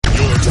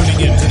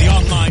tuning in to the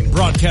online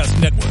broadcast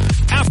network,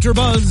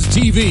 AfterBuzz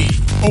TV.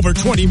 Over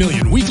 20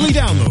 million weekly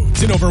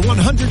downloads in over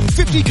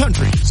 150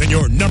 countries, and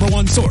your number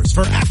one source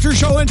for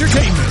after-show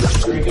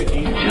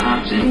entertainment.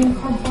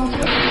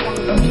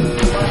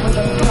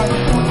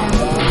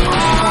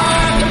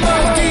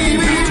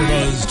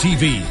 AfterBuzz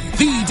TV,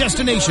 the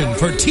destination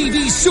for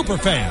TV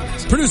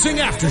superfans, producing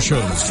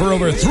aftershows for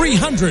over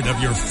 300 of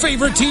your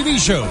favorite TV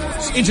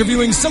shows,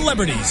 interviewing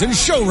celebrities and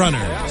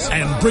showrunners,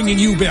 and bringing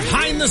you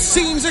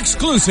behind-the-scenes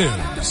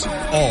exclusives.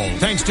 All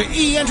thanks to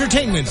E!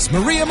 Entertainment's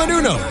Maria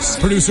Menounos,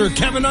 producer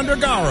Kevin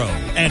Undergaro,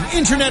 and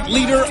internet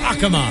leader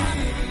Akamai.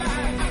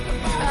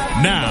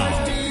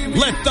 Now,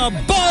 let the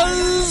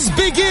buzz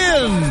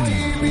begin!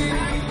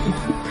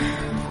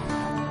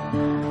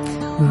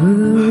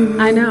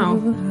 I know.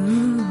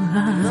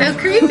 So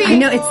creepy. I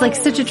know, it's like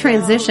such a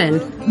transition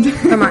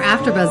from our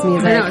AfterBuzz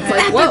music. I know, it's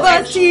like, whoa.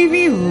 AfterBuzz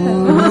TV.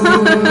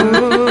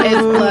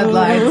 It's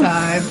Bloodline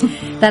time.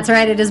 That's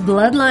right, it is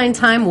Bloodline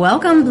time.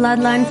 Welcome,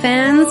 Bloodline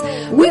fans.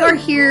 We are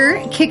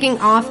here kicking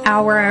off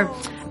our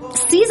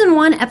Season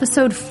 1,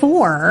 Episode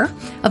 4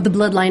 of the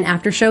Bloodline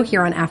After Show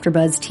here on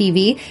AfterBuzz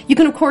TV. You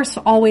can, of course,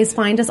 always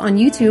find us on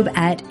YouTube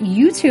at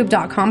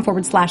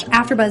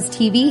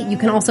youtube.com/AfterBuzzTV. You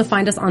can also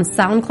find us on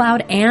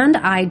SoundCloud and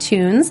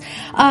iTunes.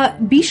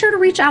 Be sure to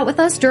reach out with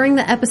us during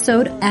the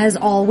episode. As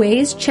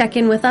always, check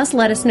in with us.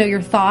 Let us know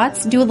your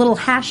thoughts. Do a little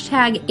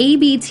hashtag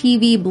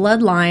ABTV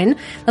Bloodline.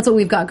 That's what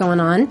we've got going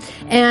on.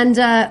 And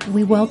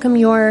we welcome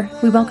your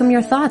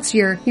thoughts,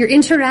 your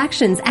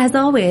interactions, as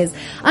always.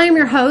 I am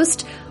your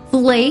host,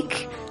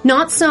 Blake,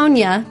 not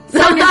Sonia.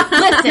 Listen.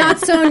 Not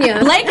Sonia.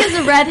 Blake is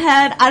a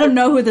redhead. I don't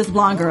know who this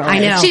blonde girl is. I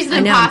know. She's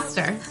an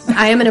imposter.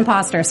 I am an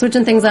imposter.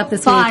 Switching things up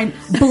this Fine.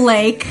 week.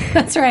 Blake.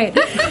 That's right.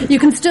 You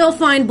can still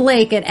find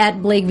Blake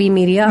at Blake V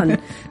Media on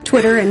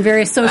Twitter and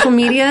various social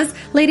medias.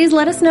 Ladies,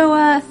 let us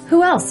know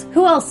who else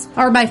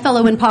are my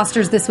fellow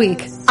imposters this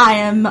week. I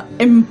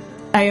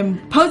am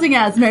posing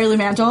as Mary Lou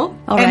Mandel.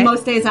 All right. And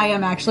most days I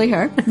am actually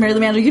her. Mary Lou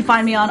Mandel. You can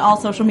find me on all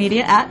social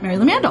media at Mary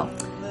Lou Mandel.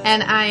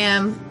 And I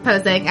am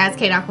posing as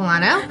Kate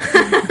Aquilano.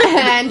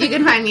 And you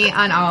can find me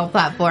on all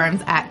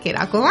platforms at Kate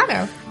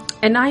Aquilano.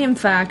 And I, in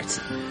fact,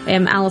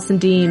 am Allison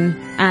Dean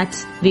at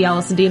the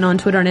Allison Dean on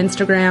Twitter and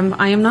Instagram.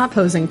 I am not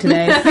posing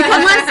today.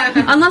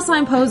 unless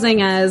I'm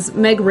posing as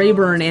Meg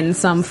Rayburn in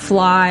some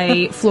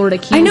fly Florida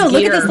Keys I know,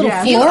 look gear. at this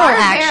little You floral are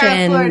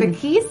action. Florida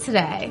Keys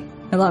today.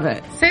 I love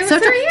it. So are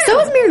you. So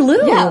is Mary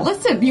Lou. Yeah,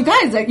 listen, you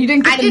guys, you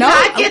didn't get I the did note.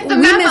 not get the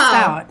We memo. missed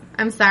out.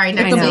 I'm sorry.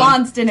 The Next week.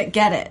 blondes didn't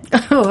get it.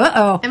 Oh,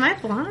 uh-oh. Am I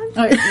blonde?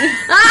 Is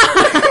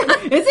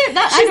it?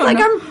 That, She's like,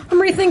 I'm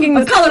rethinking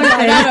this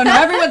colorblind. I don't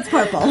know. Everyone's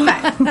purple.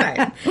 Sorry.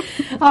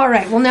 All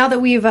right. Well, now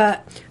that we've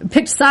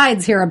picked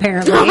sides here,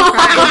 apparently,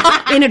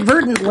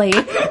 inadvertently,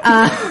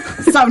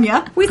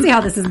 Sonia. we see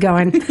how this is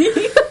going.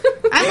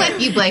 I'm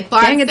with you, Blake.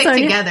 Blondes Dang it, stick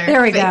Sonia. together.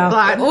 There we Big go.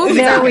 blonde.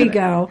 There we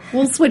go.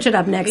 We'll switch it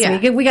up next Yeah.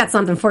 week. We got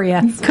something for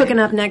you cooking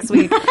up next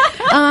week.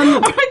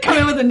 I'm going to come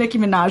in with a Nicki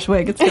Minaj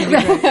wig. It's going to be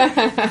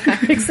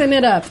great. Mixing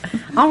it up.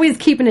 Always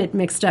keeping it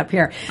mixed up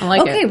here. I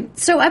like it. Okay,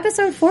 so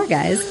episode 4,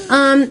 guys.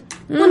 Let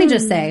me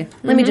just say,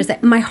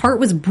 my heart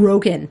was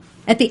broken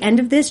at the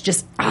end of this.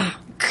 Just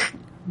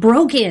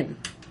broken.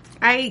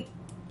 I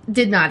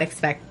did not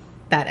expect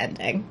that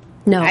ending.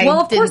 No.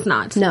 Well, of course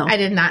not. No. I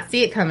did not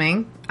see it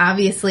coming.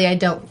 Obviously, I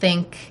don't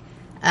think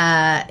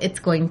it's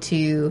going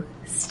to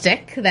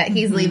stick that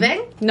he's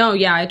leaving. No,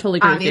 yeah, I totally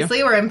agree with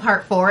Obviously, we're in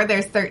part 4.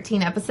 There's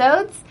 13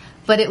 episodes.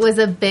 But it was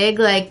a big,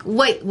 like,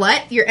 wait,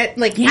 what? You're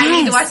like, I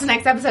need to watch the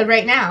next episode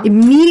right now.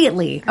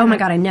 Immediately. Oh my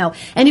God, I know.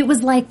 And it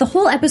was like the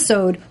whole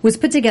episode was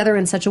put together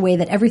in such a way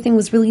that everything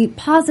was really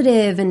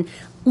positive and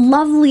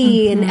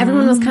lovely and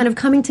everyone was kind of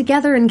coming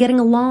together and getting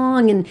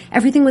along and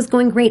everything was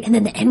going great. And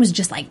then the end was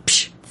just like,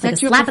 psh, like a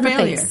Set you slap up in for the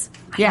failure. face.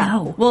 Yeah. I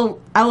know. Well,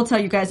 I will tell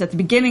you guys at the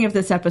beginning of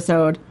this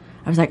episode,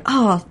 I was like,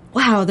 oh,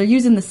 wow, they're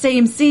using the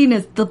same scene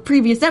as the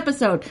previous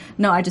episode.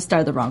 No, I just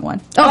started the wrong one.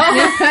 Oh.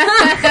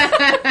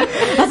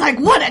 I was like,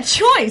 what a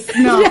choice.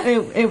 No,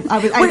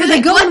 Where are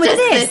they going with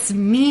this?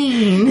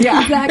 Mean.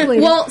 Yeah. Exactly.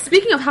 Well,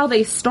 speaking of how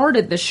they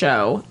started the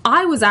show,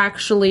 I was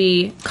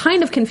actually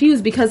kind of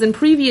confused because in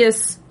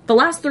the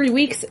last 3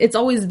 weeks, it's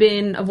always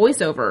been a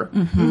voiceover.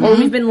 Mm-hmm. Or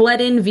we've been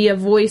let in via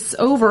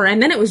voiceover,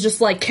 and then it was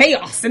just like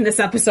chaos in this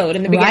episode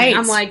in the beginning. Right.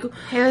 I'm like, It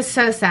was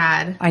so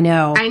sad. I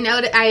know.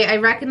 I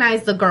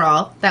recognize the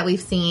girl that we've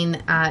seen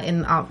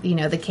in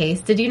the case.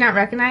 Did you not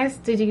recognize?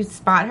 Did you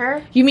spot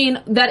her? you mean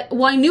that?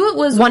 Well, I knew it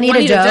was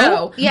Juanita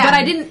Doe? Yeah, but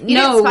I didn't You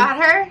know. didn't spot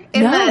her?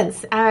 No.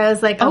 I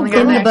was like, oh my in god,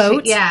 the where is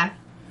boat? she? Yeah.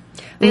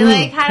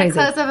 They had crazy. a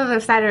close up of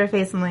the side of her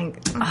face. I'm like,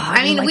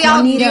 I mean, like we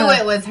all Juanita. knew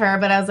it was her,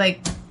 but I was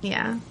like,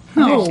 yeah.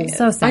 Oh,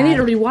 so sad. I need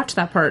to rewatch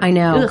that part. I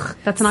know. Ugh,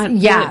 that's not.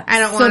 Yeah. good. I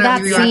don't So want that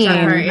to rewatch that scene-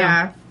 part.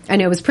 Yeah. I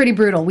know, it was pretty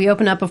brutal. We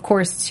open up, of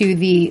course, to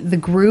the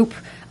group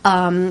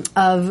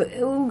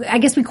I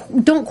guess we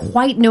don't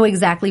quite know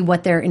exactly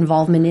what their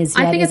involvement is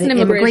yet. I think is it's an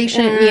it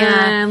immigration.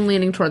 Yeah. I'm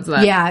leaning towards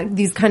that. Yeah,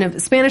 these kind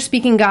of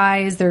Spanish-speaking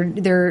guys,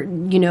 they're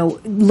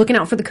looking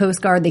out for the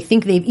Coast Guard. They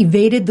think they've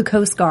evaded the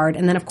Coast Guard,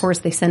 and then of course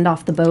they send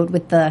off the boat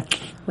with the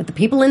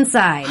people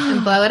inside.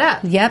 And blow it up.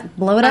 Yep,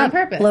 blow it On up.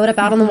 purpose. Blow it up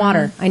out on the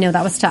water. I know,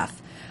 that was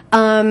tough.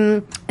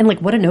 And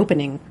what an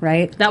opening,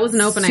 right? That was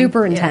an opening.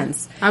 Super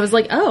intense. I was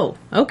like, oh,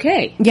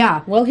 okay.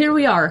 Yeah. Well, here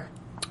we are.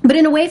 But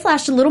in a way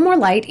flashed a little more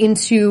light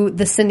into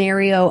the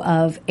scenario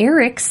of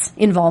Eric's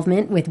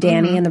involvement with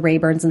Danny and the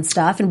Rayburns and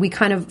stuff. And we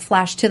kind of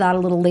flashed to that a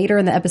little later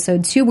in the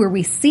episode too, where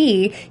we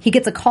see he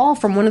gets a call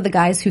from one of the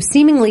guys who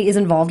seemingly is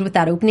involved with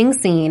that opening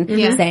scene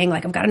saying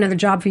like, I've got another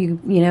job for you,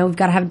 we've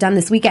got to have it done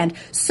this weekend.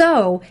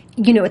 So,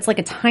 it's like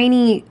a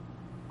tiny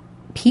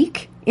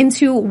peek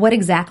into what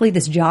exactly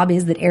this job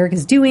is that Eric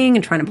is doing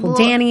and trying to pull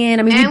Danny in.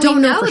 I mean, we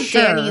don't know for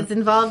sure. Danny's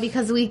involved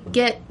because we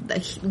get,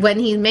 when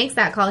he makes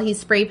that call, he's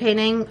spray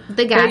painting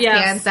the gas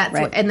cans. That's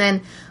right. And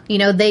then,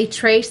 they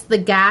trace the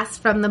gas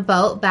from the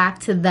boat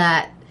back to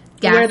that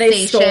gas Where they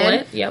station. stole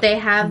it. Yep. They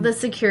have the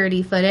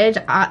security footage.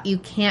 You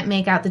can't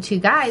make out the two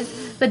guys.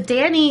 But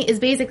Danny is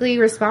basically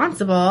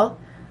responsible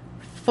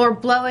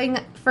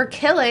for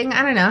killing,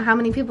 I don't know, how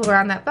many people were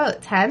on that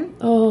boat? 10?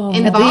 Oh.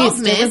 Involvement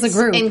At least. It was a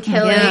group. in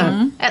killing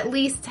Yeah. at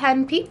least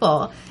 10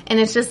 people. And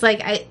it's just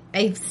like,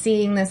 I'm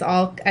seeing this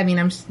all,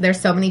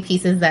 there's so many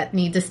pieces that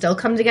need to still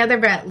come together,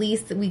 but at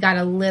least we got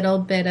a little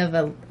bit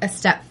of a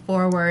step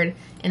forward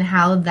in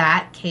how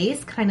that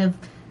case kind of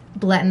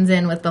blends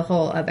in with the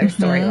whole other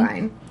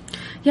storyline.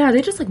 Yeah, are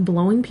they just like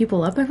blowing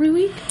people up every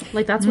week?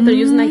 Like that's what they're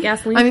using that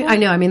gasoline for? I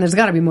know. There's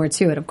got to be more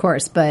to it, of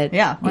course, but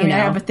Yeah, I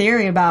have a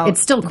theory about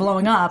it's still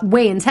blowing up.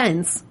 way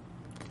intense.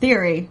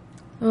 Theory.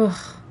 Ugh.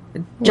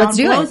 John Let's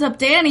do blows it. up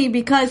Danny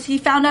because he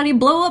found out he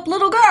blew up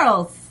little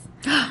girls.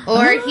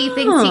 Or he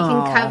thinks he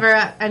can cover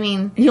up,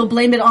 He'll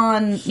blame it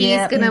on...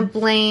 he's gonna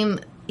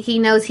blame, he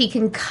knows he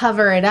can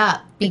cover it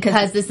up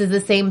because this is the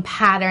same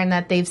pattern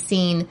that they've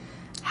seen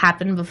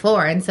happen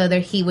before. And so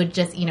he would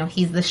just,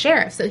 he's the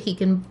sheriff, so he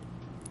can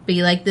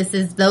be like, this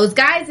is those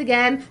guys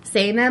again,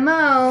 same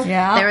MO.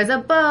 Yeah. There was a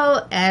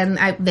boat, and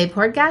they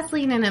poured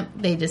gasoline in it.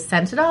 They just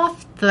sent it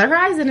off to the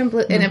horizon and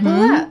it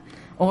blew up.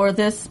 Or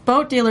this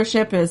boat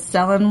dealership is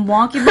selling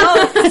wonky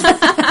boats.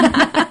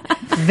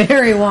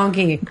 Very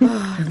wonky.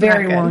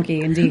 Very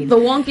wonky indeed. The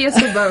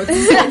wonkiest of boats.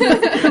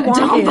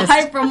 Don't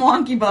buy from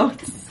Wonky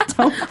Boats.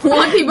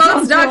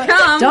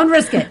 Wonkyboats.com. Don't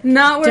risk it.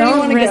 Not where you Don't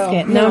want to risk go.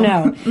 it.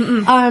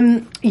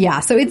 No.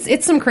 Yeah, so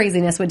it's some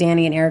craziness what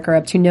Danny and Eric are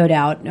up to, no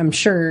doubt. I'm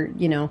sure,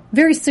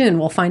 very soon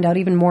we'll find out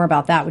even more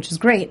about that, which is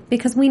great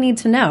because we need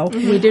to know.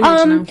 We do need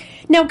to know.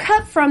 Now,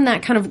 cut from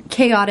that kind of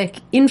chaotic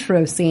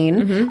intro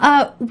scene,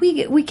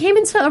 we came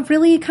into a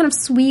really kind of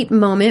sweet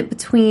moment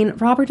between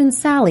Robert and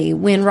Sally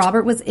when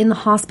Robert was in the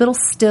hospital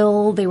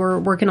still. They were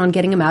working on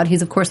getting him out.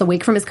 He's, of course,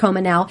 awake from his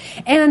coma now.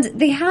 And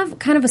they have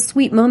kind of a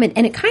sweet moment,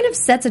 and it kind of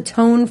sets a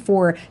tone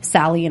for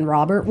Sally and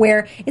Robert,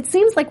 where it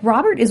seems like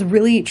Robert is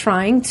really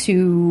trying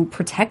to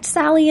protect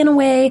Sally in a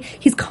way.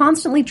 He's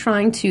constantly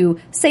trying to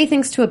say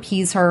things to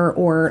appease her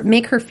or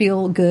make her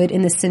feel good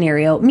in this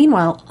scenario.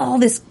 Meanwhile, all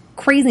this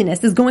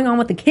craziness is going on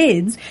with the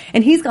kids,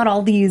 and he's got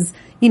all these,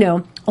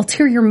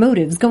 ulterior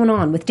motives going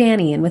on with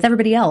Danny and with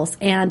everybody else,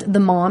 and the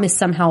mom is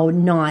somehow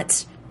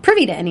not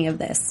privy to any of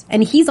this.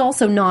 And he's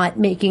also not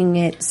making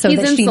it so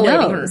that she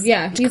knows. Her.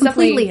 Yeah, he's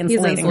completely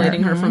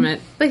insulating her from it.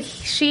 But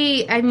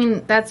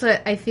that's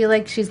what I feel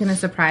like she's going to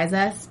surprise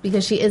us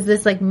because she is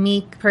this like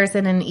meek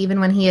person, and even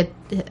when he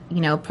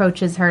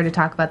approaches her to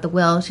talk about the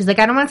will, she's like,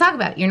 I don't want to talk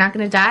about it. You're not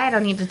going to die. I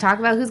don't need to talk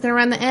about who's going to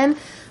run the inn.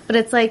 But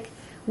it's like,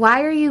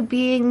 why are you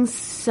being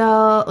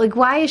so, like,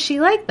 why is she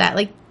like that?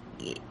 Like,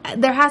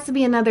 there has to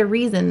be another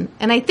reason.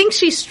 And I think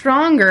she's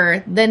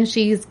stronger than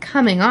she's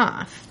coming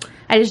off.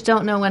 I just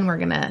don't know when we're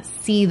going to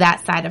see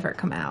that side of her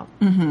come out.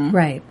 Mm-hmm.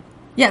 Right.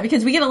 Yeah,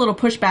 because we get a little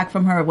pushback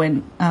from her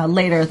when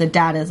later the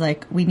dad is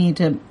like, we need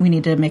to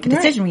make a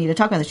decision. Right. We need to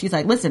talk about this. She's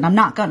like, listen, I'm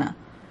not gonna.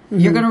 Mm-hmm.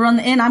 You're gonna run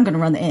the inn. I'm gonna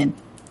run the inn.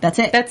 That's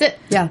it. That's it.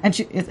 Yeah. And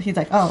he's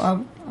like,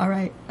 oh, all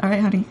right,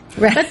 honey.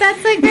 Right. But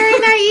that's like very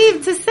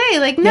naive to say.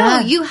 Like,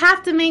 no, you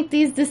have to make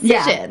these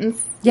decisions.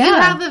 Yeah. You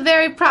have a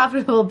very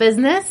profitable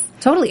business.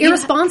 Totally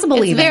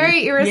irresponsible. It's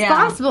very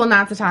irresponsible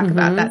not to talk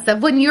about that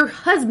stuff when your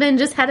husband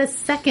just had a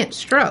second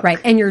stroke. Right.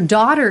 And your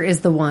daughter is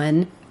the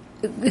one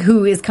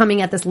who is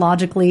coming at this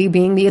logically,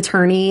 being the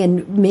attorney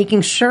and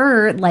making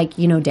sure, like,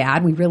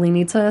 Dad, we really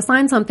need to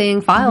sign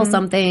something, file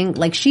something.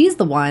 Like, she's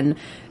the one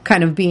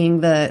kind of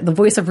being the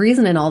voice of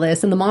reason in all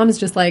this. And the mom is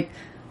just like,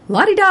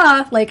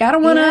 la-di-da. Like, I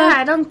don't want to. Yeah,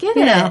 I don't get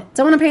it.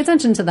 Don't want to pay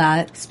attention to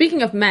that.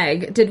 Speaking of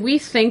Meg, did we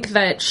think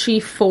that she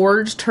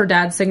forged her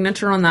dad's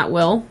signature on that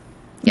will?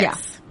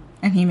 Yes.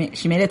 Yeah. And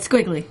she made it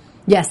squiggly.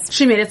 Yes.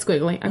 She made it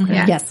squiggly. Okay.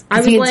 Yeah. Yes. I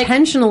was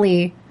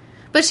intentionally.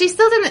 But she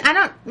still didn't. I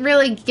don't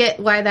really get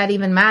why that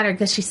even mattered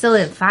because she still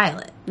didn't file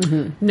it.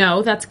 Mm-hmm.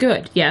 No, that's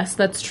good. Yes,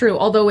 that's true.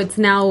 Although it's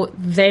now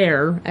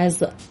there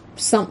as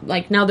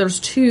now there's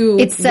two.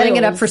 It's setting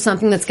wills. it up for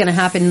something that's going to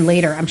happen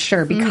later, I'm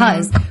sure,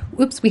 because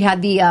we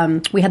had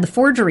the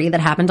forgery that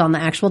happened on the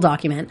actual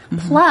document.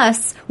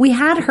 Plus, we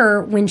had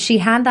her when she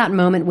had that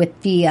moment with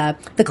the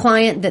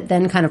client that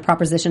then kind of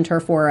propositioned her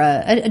for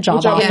a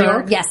job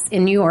offer. Yes,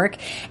 in New York.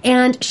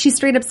 And she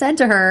straight up said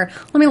to her,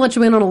 let me let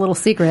you in on a little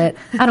secret.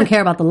 I don't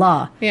care about the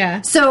law.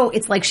 Yeah. So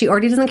it's like she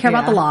already doesn't care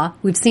about the law.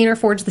 We've seen her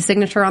forge the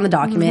signature on the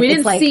document. We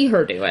didn't see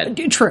her do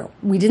it. True.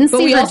 We didn't see her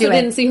do it. But we also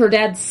didn't see her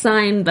dad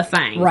sign the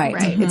thing. Right.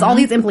 It's all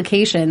these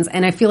implications,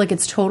 and I feel like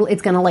it's going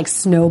to like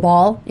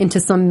snowball into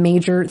some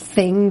major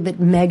thing that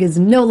Meg is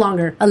no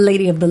longer a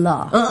lady of the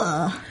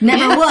law.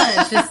 Never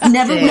was. Just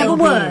never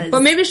was.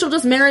 But maybe she'll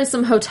just marry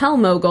some hotel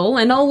mogul,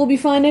 and all will be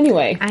fine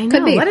anyway. I know.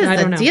 Could be. What is I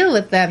the don't know. deal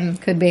with them?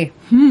 Could be.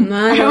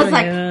 I was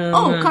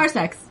like, car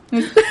sex.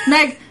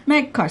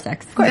 Meg, car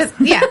sex. Of course.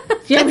 Yeah.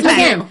 Yet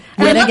again.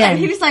 And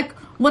he was like,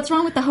 what's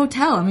wrong with the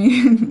hotel? I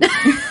mean...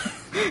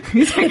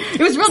 it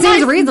was real Seems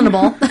nice.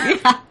 reasonable.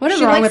 What is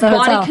She wrong likes with the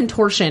body hotel?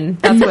 contortion.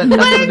 That's what. But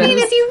I mean,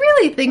 if you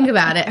really think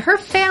about it, her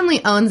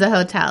family owns a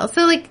hotel.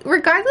 So, like,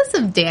 regardless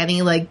of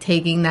Danny, like,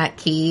 taking that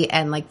key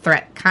and, like,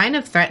 kind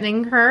of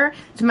threatening her,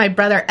 if my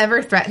brother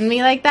ever threatened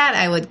me like that,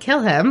 I would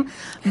kill him.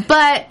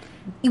 But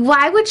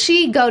why would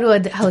she go to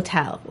a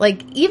hotel?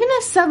 Like, even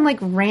if some, like,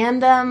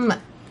 random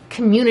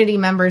community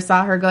member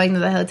saw her going to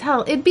the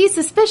hotel, it'd be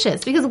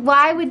suspicious, because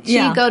why would she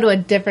go to a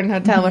different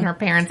hotel when her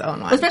parents own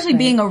one? Especially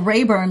being a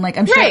Rayburn, like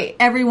I'm sure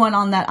everyone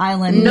on that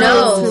island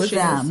knows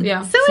them.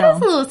 Yeah. So it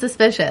is a little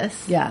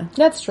suspicious. Yeah.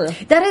 That's true.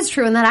 That is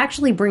true, and that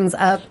actually brings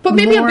up But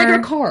maybe more... a bigger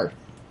car.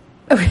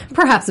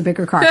 Perhaps a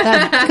bigger car.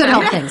 That could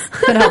help things.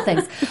 Could help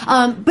things.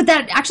 But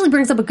that actually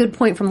brings up a good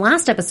point from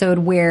last episode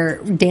where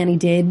Danny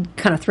did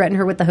kind of threaten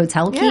her with the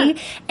hotel key.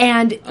 Yeah.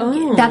 And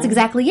that's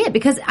exactly it.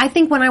 Because I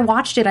think when I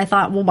watched it, I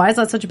thought, well, why is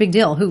that such a big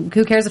deal? Who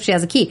cares if she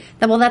has a key?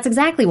 Well, that's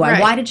exactly why.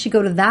 Right. Why did she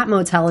go to that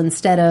motel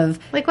instead of,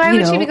 Like, why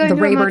would she be going the to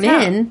a Rayburn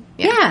motel? Inn?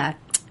 Yeah.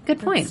 Good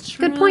point.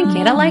 Good point,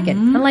 Kate. I like it.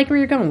 I like where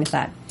you're going with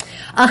that.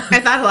 I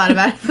thought a lot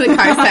about the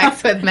car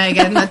sex with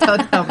Megan, the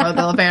hotel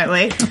mogul,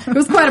 apparently. It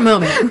was quite a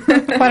moment.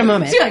 Quite a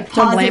moment. She like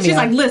Don't paused blame it. She's you.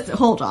 like, listen,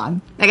 hold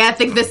on. I gotta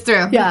think this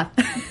through. Yeah.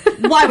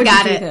 Why would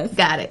Got you it. do this?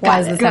 Got it.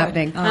 Why is this Good.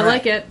 happening? I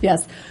like it.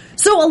 Yes.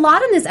 So a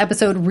lot in this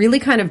episode really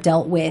kind of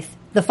dealt with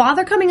the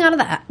father coming out of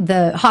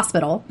the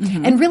hospital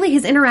and really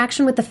his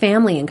interaction with the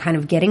family and kind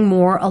of getting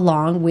more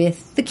along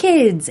with the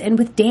kids and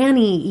with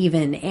Danny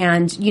even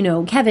and,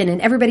 Kevin and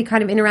everybody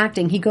kind of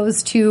interacting. He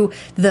goes to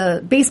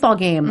the baseball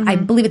game. I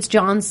believe it's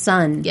John's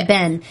son,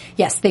 Ben.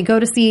 Yes, they go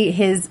to see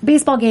his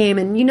baseball game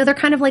and, they're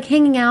kind of like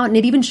hanging out, and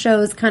it even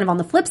shows kind of on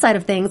the flip side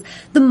of things,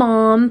 the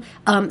mom,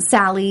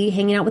 Sally,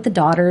 hanging out with the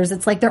daughters.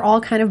 It's like they're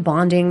all kind of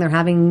bonding. They're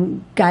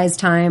having guys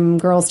time,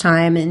 girls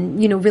time, and,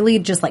 really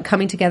just like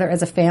coming together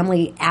as a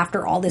family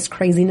after all this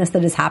craziness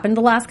that has happened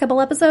the last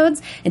couple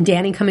episodes, and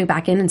Danny coming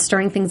back in and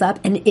stirring things up,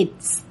 and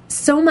it's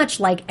so much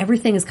like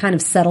everything is kind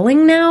of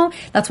settling now.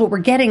 That's what we're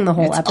getting the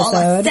whole episode.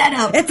 all a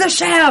setup. It's a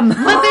sham.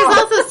 But there's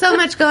also so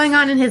much going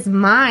on in his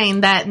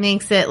mind that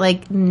makes it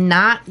like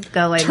not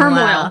going Turmoil.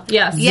 well.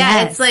 Yes. Yeah,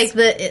 Yes. it's like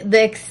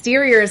the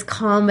exterior is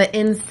calm, but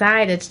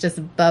inside it's just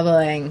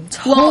bubbling.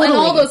 Well, and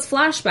all those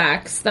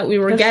flashbacks that we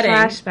were The getting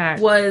flashbacks.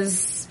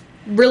 was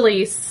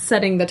really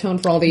setting the tone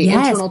for all the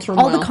internal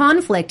turmoil. all the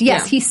conflict.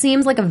 Yes, Yeah. he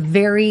seems like a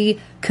very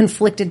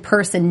conflicted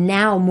person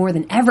now more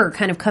than ever,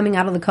 kind of coming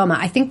out of the coma.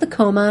 I think the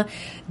coma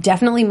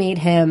definitely made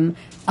him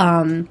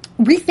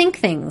rethink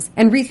things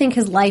and rethink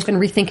his life and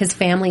rethink his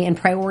family and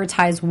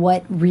prioritize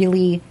what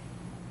really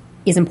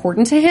is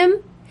important to him,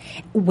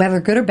 whether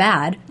good or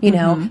bad,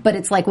 but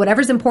it's like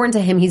whatever's important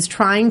to him, he's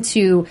trying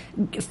to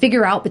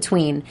figure out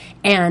between.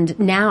 And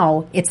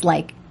now it's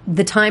like,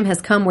 the time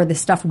has come where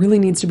this stuff really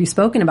needs to be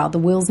spoken about. The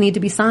wills need to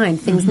be signed.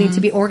 Things need to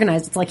be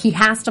organized. It's like he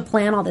has to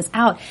plan all this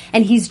out.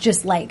 And he's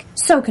just like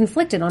so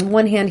conflicted. On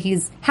one hand,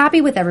 he's happy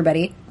with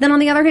everybody. Then on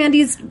the other hand,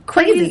 he's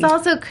crazy. But he's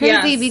also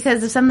crazy Yes.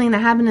 because of something that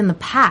happened in the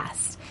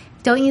past.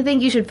 Don't you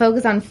think you should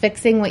focus on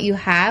fixing what you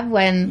have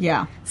when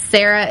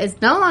Sarah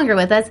is no longer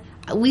with us?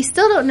 We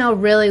still don't know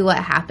really what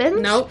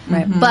happened. Nope.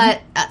 Right.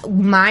 But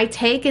my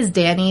take is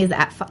Danny's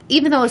at fault.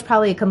 Even though it was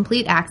probably a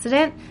complete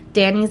accident,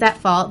 Danny's at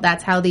fault.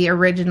 That's how the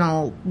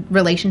original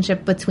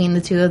relationship between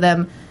the two of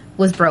them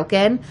was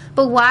broken.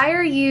 But why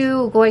are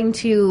you going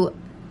to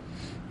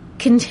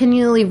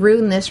continually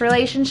ruin this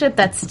relationship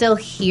that's still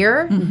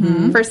here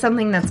for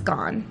something that's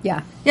gone?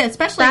 Yeah. Yeah,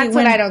 especially That's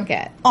when what I don't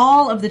get.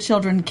 all of the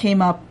children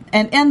came up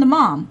and the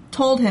mom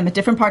told him at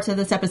different parts of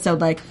this episode,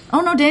 like,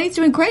 oh no, Danny's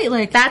doing great.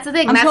 Like, That's the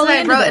thing. I'm That's totally what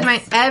I into wrote in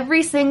this. my...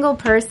 Every single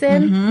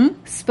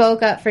person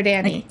spoke up for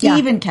Danny. Yeah.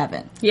 Even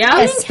Kevin. Yeah.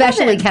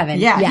 Especially Kevin.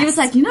 Yeah, Yes. he was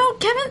like,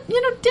 Kevin,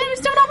 Danny's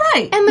doing all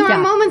right. And there Yeah.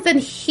 were moments that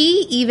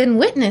he even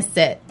witnessed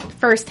it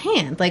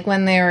firsthand, like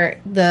when they were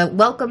the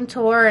welcome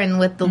tour and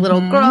with the little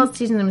girls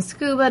teaching them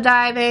scuba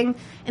diving,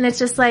 and it's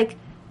just like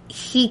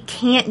he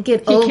can't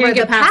get He over can't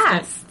the get past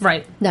past. it.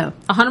 Right. No.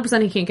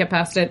 100% he can't get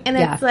past it. And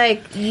Yeah. it's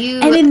like you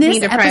And in this need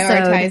to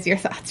episode- prioritize your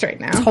thoughts right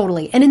now.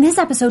 Totally. And in this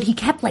episode, he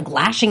kept like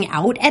lashing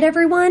out at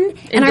everyone. In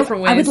and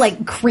different I would ways.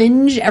 like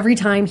cringe every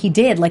time he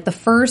did. Like the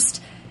first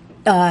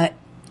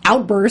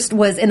outburst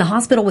was in the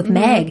hospital with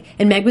Meg,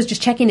 and Meg was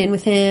just checking in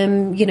with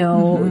him, you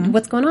know,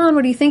 what's going on?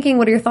 What are you thinking?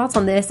 What are your thoughts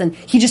on this? And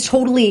he just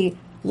totally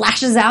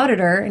lashes out at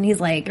her, and he's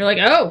like, You're like,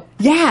 oh.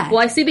 yeah. Well,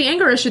 I see the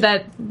anger issue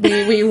that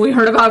we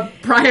heard about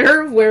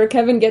prior, where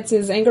Kevin gets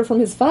his anger from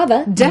his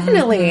father.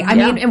 Definitely. I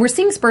mean, and we're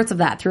seeing spurts of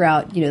that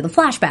throughout, you know, the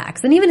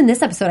flashbacks. And even in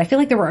this episode, I feel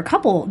like there were a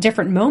couple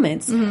different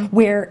moments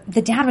where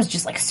the dad was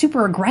just like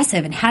super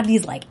aggressive and had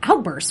these like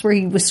outbursts where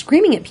he was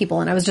screaming at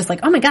people. And I was just like,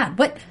 oh my God,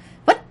 what?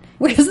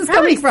 Where is this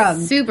coming from?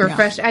 Super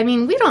fresh. I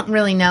mean, we don't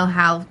really know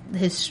how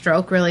his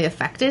stroke really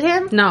affected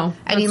him. No.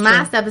 I mean,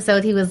 last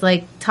episode he was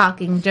like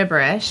talking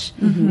gibberish.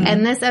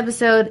 And this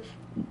episode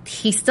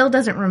he still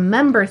doesn't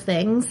remember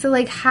things. So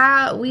like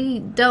we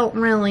don't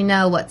really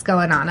know what's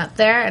going on up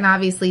there. And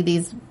obviously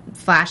these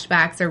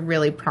flashbacks are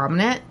really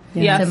prominent.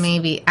 Yes. So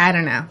maybe, I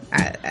don't know.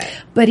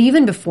 But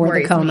even before the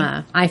Worries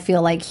coma, I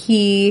feel like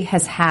he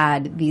has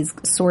had these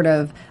sort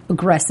of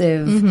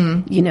aggressive,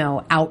 you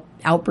know,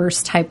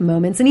 outburst type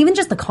moments. And even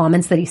just the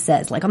comments that he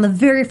says. Like on the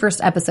very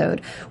first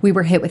episode, we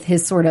were hit with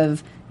his sort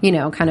of, you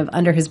know, kind of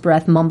under his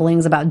breath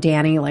mumblings about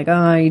Danny, like,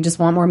 oh, you just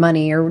want more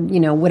money, or, you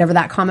know, whatever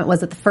that comment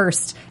was at the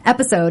first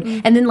episode.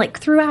 And then like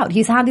throughout,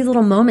 he's had these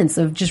little moments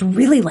of just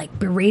really like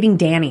berating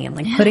Danny and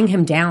like putting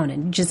him down,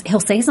 and just, he'll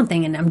say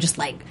something and I'm just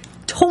like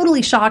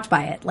totally shocked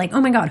by it. Like,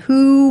 oh my God,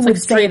 who would like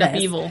say straight up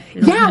this? evil.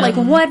 Yeah, like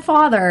what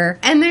father?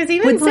 And there's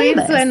even would say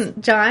points this. when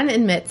John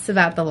admits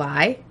about the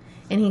lie,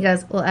 and he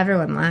goes, well,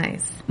 everyone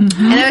lies. And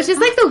it was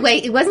just like the way,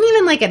 it wasn't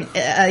even like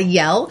a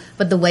yell,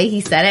 but the way he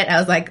said it, I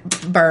was like,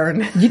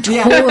 burn. You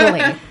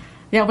totally.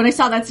 Yeah, when I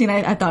saw that scene,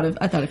 I thought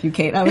of you,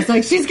 Kate. I was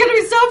like, she's gonna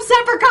be so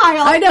upset for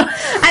Kyle. I know.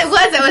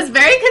 I was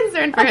very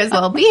concerned for his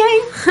well-being.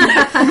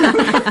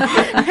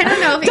 I don't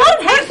know if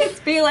Don't hurt his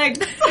feelings.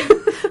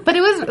 but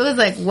it was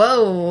like,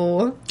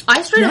 whoa.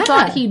 I straight up Yeah.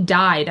 thought he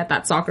died at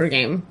that soccer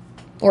game.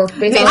 Or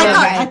basically,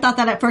 I thought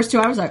that at first too.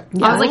 I was like,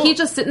 I was like, he's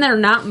just sitting there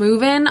not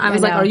moving. I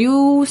was like, know. are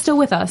you still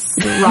with us,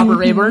 Robert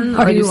Rayburn?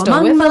 Are you still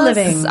among with the us?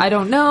 living? I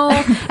don't know.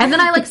 And then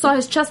I like saw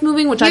his chest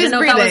moving, which I He didn't know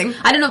was if that breathing. was.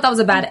 I didn't know if that was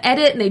a bad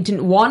edit, and they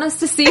didn't want us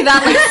to see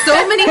that. Like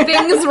so many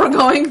things were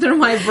going through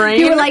my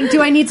brain. You were like,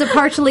 do I need to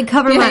partially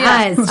cover my Yeah.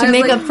 eyes I to was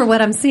make like- up for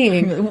what I'm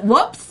seeing?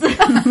 whoops. and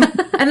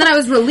then I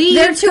was relieved.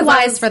 They're too 'cause I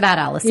wise was- for that,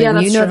 Allison. Yeah,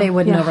 that's you know true. they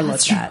wouldn't Yeah, overlook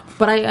that's true. that.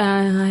 But I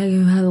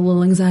had a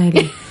little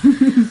anxiety.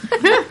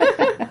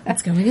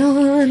 What's going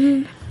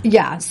on?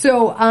 Yeah,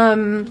 so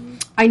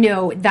I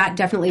know that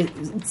definitely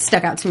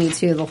stuck out to me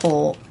too, the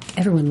whole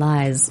everyone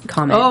lies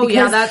comment. Oh,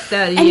 yeah, because-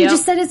 that, and you yep.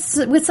 just said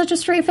it with such a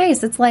straight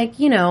face. It's like,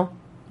 you know,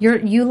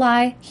 you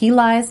lie, he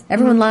lies,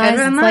 everyone lies.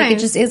 Everyone It's like it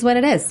lies. just is what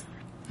it is.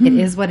 It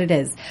is what it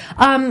is.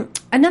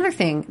 Another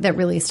thing that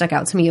really stuck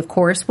out to me, of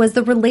course, was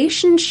the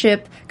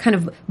relationship kind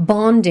of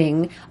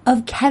bonding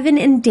of Kevin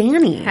and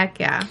Danny. Heck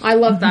yeah. I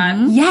love that.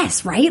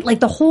 Yes, right?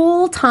 Like the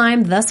whole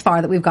time thus far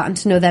that we've gotten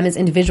to know them as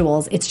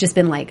individuals, it's just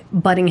been like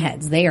butting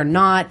heads. They are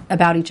not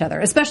about each other,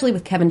 especially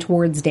with Kevin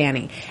towards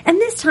Danny. And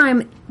this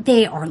time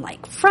they are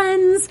like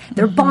friends.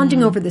 They're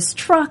bonding over this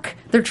truck.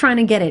 They're trying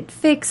to get it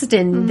fixed.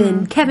 And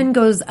then Kevin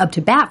goes up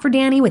to bat for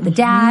Danny with the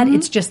dad.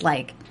 It's just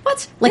like,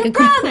 what? Like They're a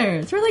complete-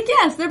 brothers. We're like,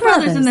 yes, they're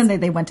brothers. And then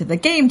they went to the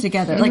game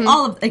together. Like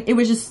all of it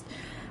was just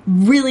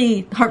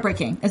really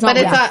heartbreaking. It's But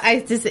all, it's all, I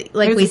just,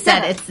 like It was we a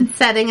said, setup. it's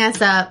setting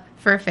us up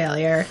for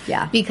failure.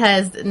 Yeah.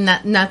 Because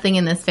nothing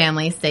in this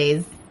family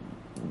stays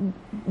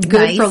good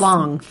nice for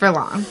long. For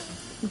long.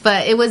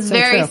 But it was So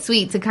very true.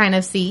 sweet to kind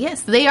of see,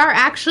 yes, they are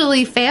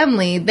actually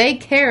family. They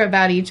care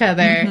about each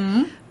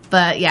other.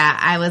 But yeah,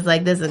 I was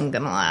like, this isn't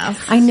gonna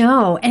last. I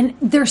know. And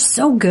they're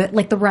so good.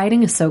 Like, the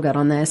writing is so good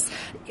on this.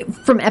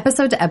 From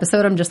episode to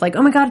episode, I'm just like,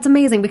 oh my God, it's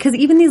amazing. Because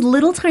even these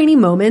little tiny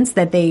moments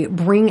that they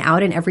bring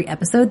out in every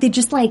episode, they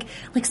just like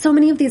so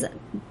many of these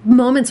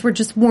moments were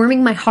just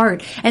warming my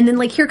heart. And then,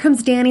 like, here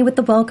comes Danny with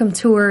the welcome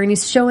tour, and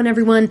he's showing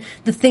everyone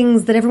the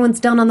things that everyone's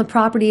done on the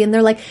property. And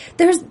they're like,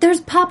 there's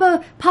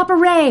Papa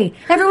Ray.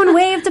 Everyone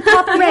wave to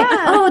Papa Ray.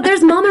 Oh,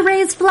 there's Mama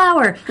Ray's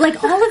flower.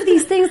 Like, all of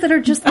these things that are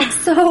just like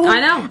so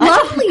I know.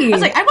 lovely. I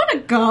was like, I want to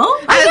go.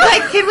 I was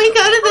like, can we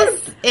go to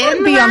this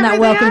inn? be on that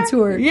wherever they welcome are?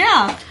 tour.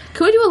 Yeah.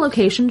 Can we do a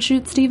location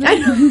shoot, Steven?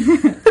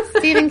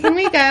 Steven, can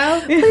we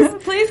go?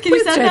 Please, can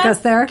you send Take us? us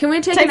there. Can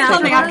we take Take an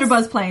something after after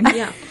Buzz plane.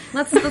 Yeah.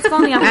 Let's go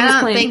on the I after don't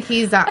plane. think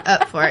he's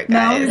up for it,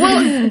 guys.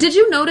 Well, did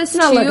you notice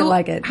not too looking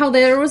like it. how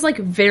there was like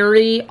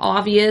very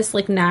obvious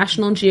like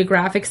National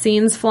Geographic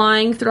scenes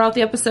flying throughout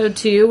the episode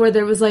too, where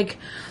there was like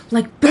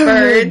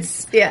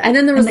birds, yeah. and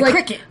then there was And the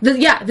like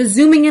cricket. the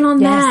zooming in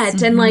on Yes.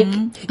 that, and like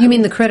You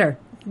mean the critter?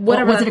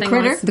 whatever Was that it a thing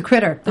critter? was. The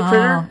critter. The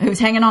critter. Oh, it was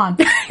hanging on.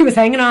 He was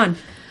hanging on.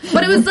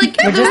 But it was like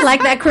We're just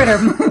like that critter.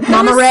 there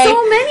Mama were Ray.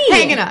 so many.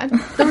 Hanging on.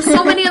 There were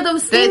so many of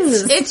those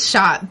things. It's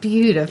shot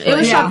beautifully. It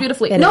was Yeah. shot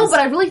beautifully. It No, is. but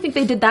I really think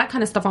they did that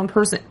kind of stuff on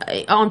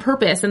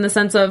purpose, in the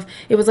sense of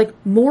it was like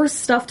more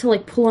stuff to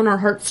like pull on our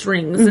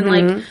heartstrings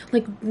and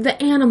like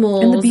the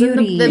animals And the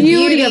beauty. the The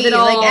beauty of beauty, it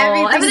all. like,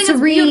 everything's was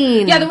serene.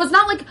 beautiful. Yeah, there was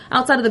not like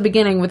outside of the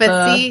beginning with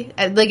But the see,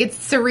 like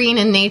it's serene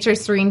and nature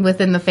serene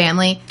within the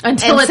family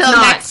Until it's not.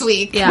 next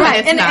week. Yeah. when Right,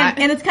 it's and, not.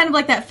 and it's kind of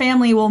like that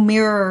family will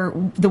mirror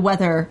the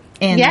weather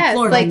in Yes,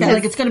 Florida like like that. this-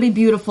 Like it's going to be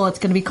beautiful, it's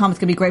going to be calm, it's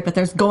going to be great, but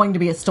there's going to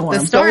be a storm.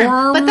 The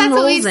storm. But that's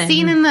what we've rolls in.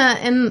 seen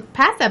in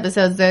past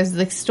episodes. There's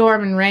like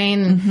storm and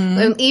rain.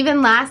 And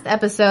even last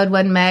episode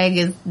when Meg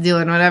is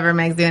doing whatever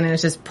Meg's doing and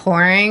it's just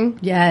pouring.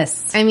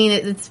 Yes. I mean,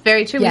 it's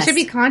very true. Yes. We should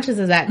be conscious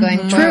of that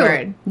going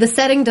forward. The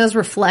setting does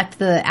reflect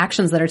the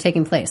actions that are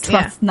taking place.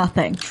 Yeah. Trust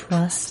nothing.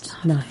 Trust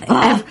nothing.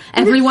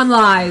 Everyone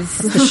lies.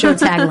 The show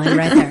tagline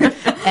right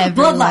there.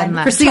 Bloodline.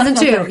 lies. For season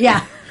 2.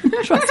 Yeah.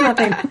 Trust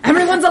nothing.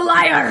 Everyone's a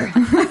liar.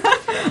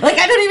 Like,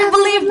 I don't even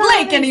believe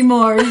Blake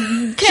anymore.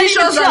 She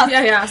shows up.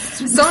 Yeah.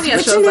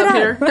 Sonia shows up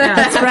here. Yeah.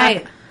 That's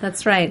right.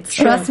 That's right.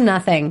 Trust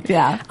nothing.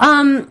 Yeah.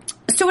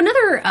 So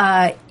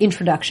another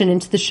introduction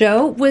into the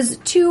show was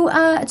to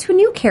a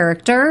new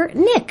character,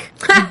 Nick.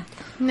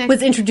 Nick.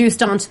 Was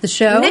introduced onto the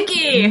show.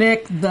 Nikki.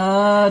 Nick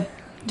the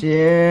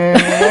Dick.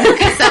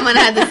 Someone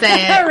had to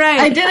say it. All right.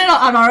 I did it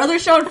on our other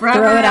show forever.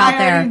 Throw it out I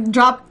there.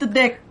 dropped the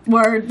dick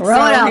word. Throw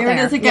it out here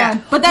there. it is again.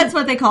 Yeah. But that's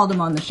what they called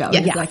him on the show. Yeah.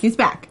 He's like, he's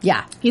back.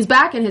 Yeah, He's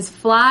back in his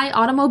fly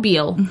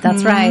automobile.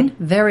 that's right.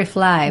 Very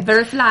fly.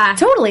 Very fly.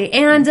 Totally.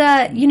 And,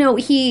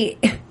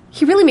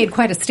 he really made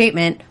quite a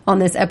statement on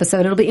this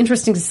episode. It'll be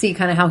interesting to see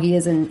kind of how he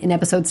is in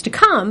episodes to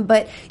come.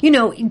 But,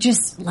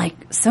 just like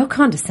so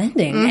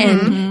condescending.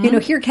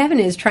 And, here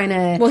Kevin is trying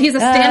to... Well, he's a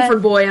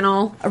Stanford boy and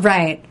all.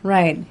 Right.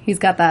 He's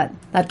got that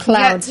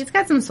cloud. He's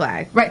got some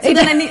swag. Right. So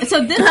then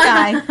so this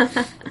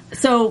guy,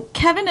 so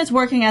Kevin is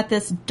working at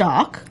this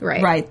dock,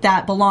 Right.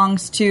 that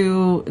belongs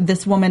to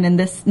this woman, and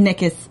this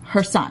Nick is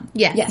her son.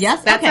 Yes.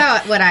 Yes? That's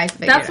Okay. what I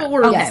figured. That's what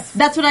we're Okay. Yes.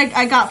 That's what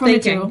I got from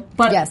it Thinking. too.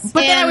 But Yes.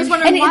 but then I was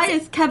wondering, And why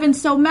it's- is Kevin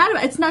so mad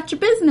about it? It's not your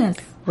business.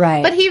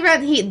 Right. But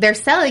they're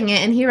selling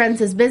it, and he runs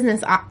his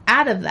business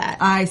out of that.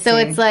 I So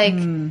see. it's like,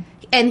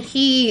 and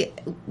he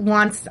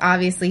wants,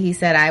 obviously, he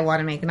said, I want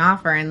to make an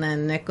offer, and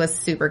then Nick was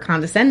super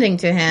condescending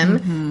to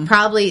him.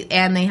 Probably,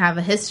 and they have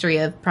a history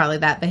of probably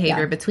that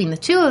behavior Yeah. between the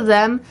two of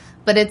them.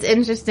 But it's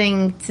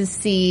interesting to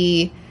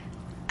see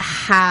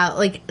how,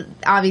 like,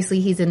 obviously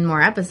he's in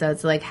more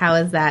episodes, so like, how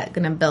is that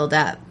going to build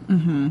up? I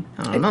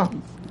don't know.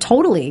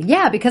 Totally.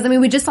 Yeah, because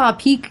we just saw a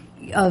peek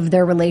of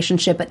their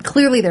relationship, but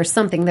clearly there's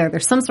something there.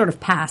 There's some sort of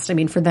past.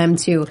 For them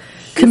to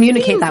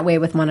communicate that way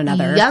with one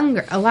another.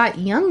 A lot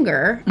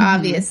younger,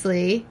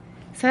 obviously.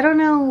 So I don't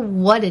know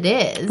what it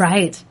is.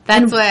 Right.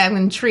 That's why I'm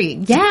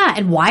intrigued. Yeah,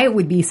 and why it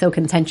would be so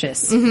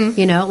contentious.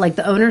 Like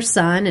the owner's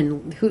son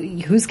and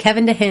who's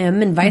Kevin to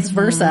him and vice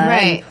versa.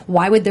 Right. And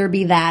why would there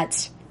be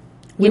that?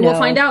 We will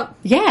find out.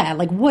 Yeah,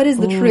 like what is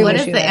the true What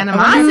is issue the there?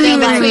 animosity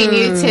between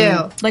you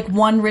two? Like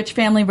one rich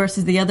family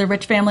versus the other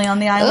rich family on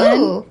the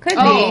island. Ooh, could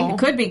It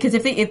could be, because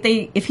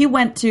if he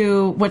went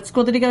to, what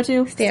school did he go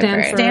to?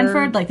 Stanford.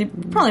 Stanford, like they're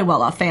probably a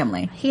well-off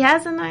family. He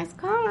has a nice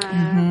car.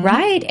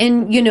 Right.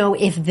 And,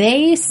 if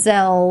they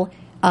sell,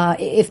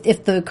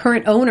 if the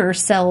current owner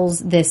sells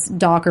this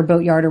dock or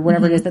boatyard or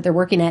whatever it is that they're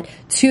working at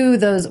to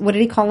those, what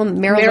did he call them?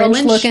 Merrill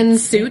Lynch looking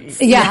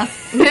suits. Yeah.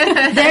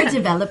 They're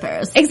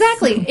developers.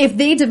 Exactly. If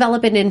they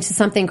develop it into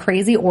something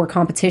crazy or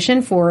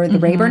competition for the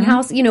Rayburn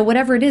house,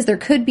 whatever it is, there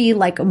could be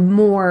like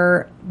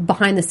more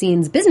behind the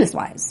scenes business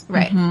wise.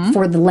 Right.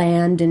 For the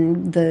land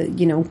and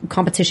the,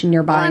 competition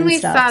nearby Well, and we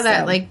stuff. saw that,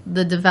 so. like,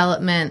 the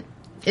development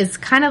is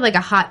kind of like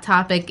a hot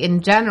topic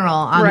in general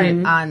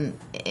on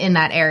in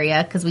that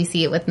area, because we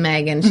see it with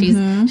Meg, and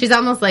she's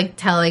almost like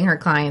telling her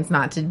clients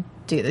not to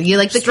do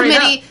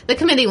that. The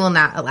committee will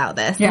not allow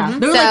this. Yeah.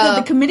 They were like,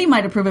 the committee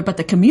might approve it, but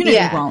the community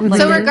won't. Like,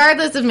 So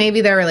regardless of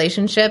maybe their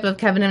relationship of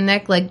Kevin and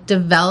Nick, like,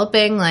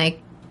 developing, like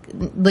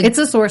it's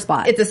a sore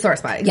spot. It's a sore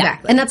spot,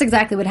 exactly. Yeah. And that's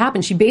exactly what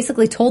happened. She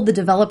basically told the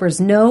developers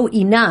no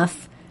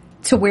enough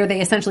to where they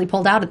essentially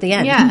pulled out at the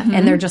end. Yeah.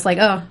 And they're just like,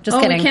 just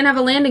kidding. We can't have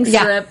a landing Yeah.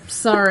 strip.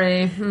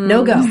 Sorry.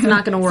 No go. It's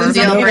not going to work. It's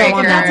a deal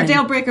breaker. That's a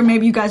deal breaker.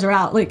 Maybe you guys are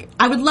out. Like,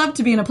 I would love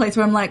to be in a place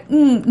where I'm like,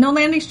 no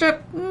landing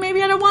strip.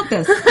 Maybe I don't want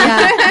this.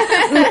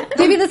 Yeah.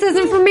 Maybe this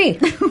isn't for me.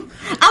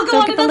 I'll go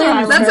on get the another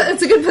landing island.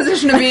 That's a good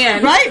position to be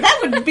in. Right? That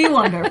would be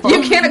wonderful.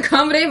 You can't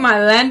accommodate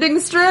my landing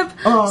strip?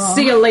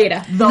 See you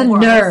later. The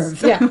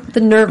Nerve. Yeah.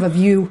 The nerve of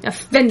you.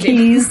 Offended.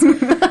 Keys. Do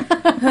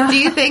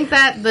you think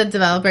that the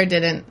developer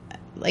didn't,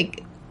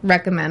 like,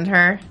 recommend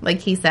her, like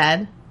he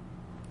said?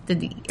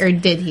 Did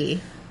he?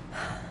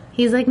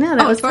 He's like, no,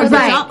 that was as far as for the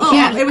right. job? Oh,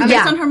 Yeah. it was based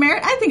Yeah. on her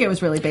merit? I think it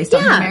was really based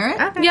on her merit.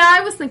 Okay. Yeah,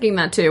 I was thinking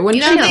that too. When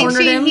You she don't think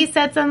cornered him. he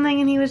said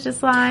something and he was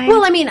just lying?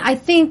 Well, I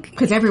think...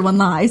 Because everyone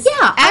lies.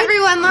 Yeah.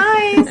 Everyone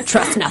lies.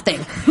 Trust nothing.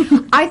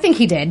 I think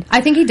he did.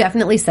 I think he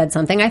definitely said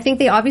something. I think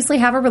they obviously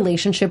have a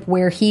relationship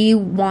where he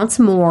wants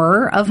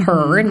more of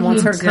her and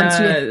wants her to come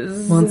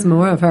to wants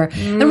more of her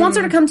and wants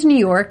her to come to New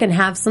York and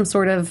have some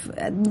sort of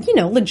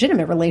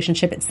legitimate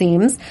relationship. It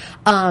seems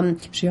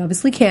she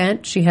obviously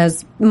can't. She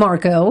has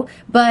Marco,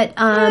 but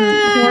or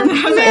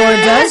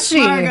does she?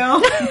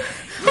 Margot.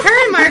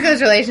 Her and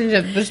Marco's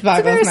relationship just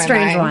boggles very my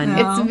strange mind.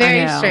 one. It's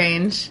very I know.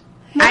 strange.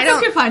 I I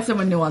don't. could find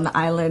someone new on the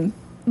island.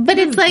 But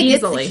it's like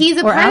Easily. he's a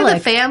Or part of Alec. the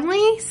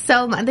family.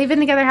 So they've been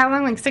together how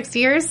long? Like 6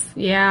 years.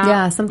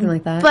 Yeah, something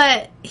like that.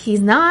 But he's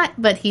not.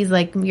 But he's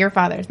like, your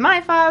father's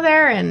my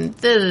father, and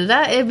da da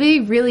da. It'd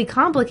be really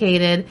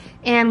complicated.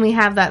 And we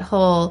have that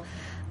whole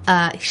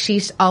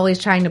she's always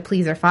trying to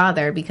please her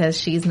father because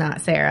she's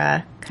not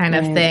Sarah kind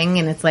of thing.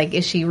 And it's like,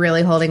 is she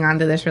really holding on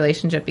to this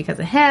relationship because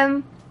of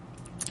him?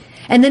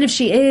 And then if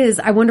she is,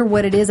 I wonder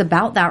what it is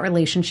about that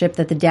relationship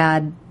that the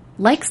dad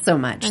likes so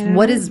much.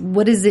 What is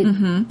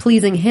it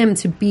pleasing him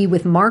to be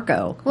with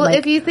Marco? Well,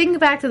 if you think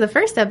back to the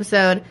first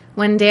episode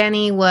when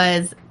Danny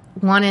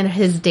wanted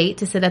his date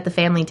to sit at the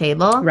family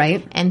table,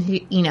 Right. And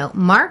he,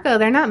 Marco,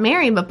 they're not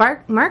married,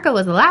 but Marco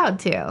was allowed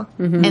to,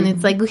 and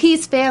it's like,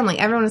 he's family.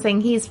 Everyone was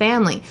saying he's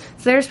family,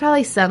 so there's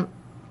probably some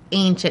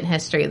ancient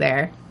history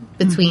there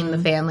between the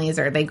families,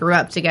 or they grew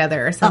up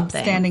together or something.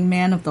 Upstanding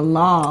man of the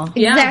law.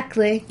 Yeah.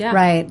 Exactly. Yeah.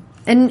 right.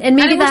 And maybe And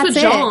it was that's with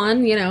it.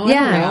 John, I don't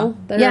know.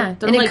 Yeah.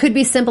 And it could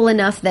be simple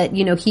enough that,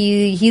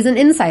 he's an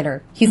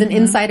insider. He's an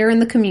insider in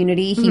the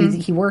community.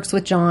 He works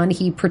with John.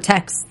 He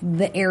protects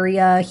the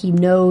area. He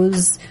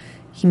knows.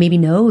 He maybe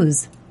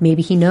knows.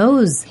 Maybe he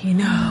knows. He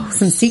knows.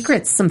 Some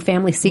secrets, some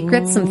family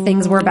secrets, some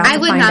things we're about I to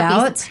would find not be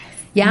out. surprised.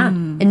 Yeah.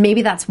 And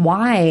maybe that's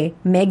why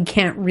Meg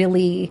can't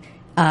really,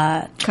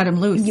 Cut him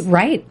loose.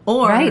 right.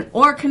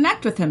 Or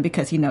connect with him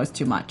because he knows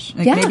too much.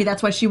 Like, Yeah. maybe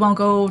that's why she won't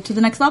go to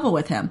the next level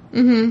with him.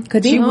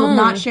 Could be. She will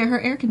not share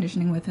her air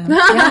conditioning with him.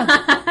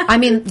 I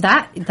mean,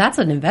 that's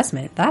an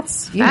investment.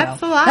 That's a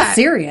lot. That's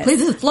serious. Please,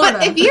 this is Florida.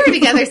 But if you're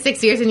together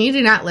 6 years and you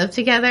do not live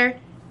together,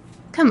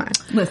 come on.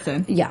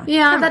 Listen. Yeah.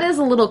 Yeah, that is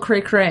a little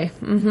cray-cray.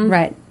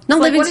 Right. No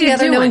like, living what are you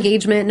together, no doing?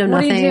 engagement, no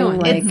What are you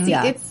nothing.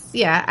 doing? Like,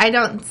 Yeah, I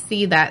don't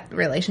see that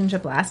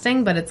relationship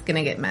lasting, but it's going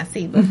to get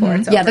messy before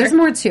it's over. Yeah, there's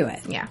more to it.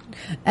 Yeah.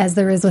 As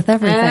there is with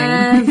everything.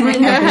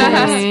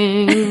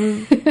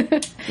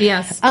 Everything.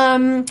 Yes.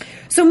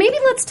 So maybe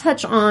let's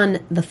touch on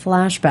the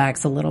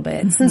flashbacks a little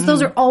bit, since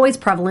those are always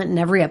prevalent in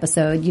every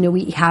episode.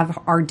 We have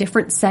our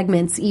different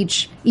segments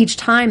each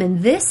time,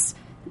 and this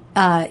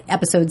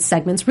episode's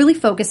segments really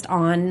focused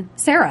on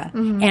Sarah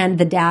and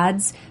the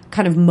dad's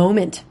kind of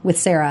moment with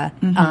Sarah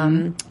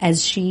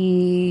as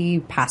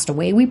she passed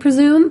away, we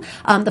presume.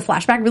 The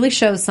flashback really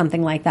shows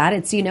something like that.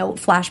 It's,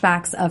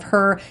 flashbacks of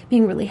her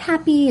being really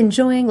happy,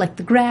 enjoying like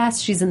the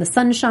grass. She's in the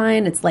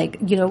sunshine. It's like,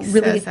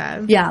 really,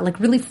 sad. yeah, like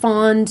really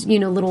fond,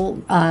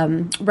 little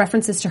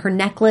references to her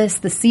necklace,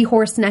 the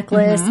seahorse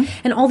necklace,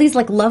 and all these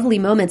like lovely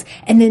moments.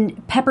 And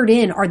then peppered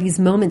in are these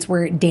moments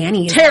where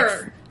Danny is Terror.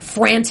 like,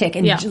 frantic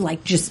and Yeah.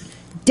 just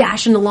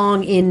dashing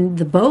along in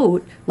the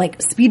boat, like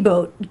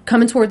speedboat,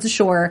 coming towards the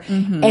shore,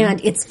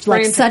 and it's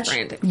like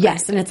Frantic.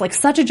 yes, and it's like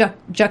such a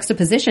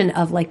juxtaposition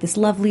of like this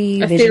lovely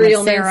vision of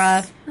Etherealness.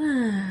 Sarah.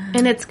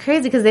 And it's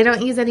crazy because they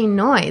don't use any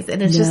noise,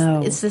 and it's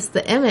No. just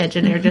the image,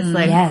 and you're just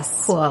like,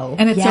 Yes. whoa.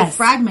 And it's Yes. so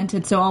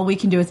fragmented, so all we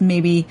can do is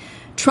maybe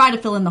try to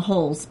fill in the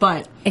holes.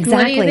 But Exactly.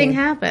 What do you think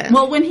happened?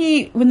 well, when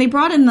they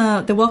brought in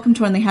the welcome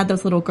tour and they had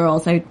those little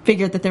girls, I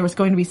figured that there was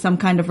going to be some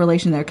kind of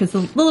relation there because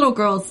the little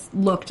girls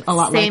looked a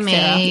lot Same like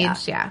Sarah.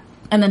 age, yeah.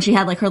 And then she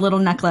had like her little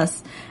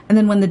necklace. And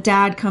then when the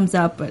dad comes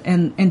up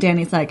and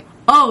Danny's like,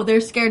 oh,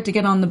 they're scared to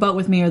get on the boat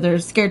with me or they're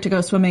scared to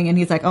go swimming. And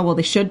he's like, oh, well,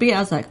 they should be. I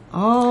was like,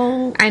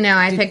 oh. I know,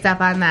 I picked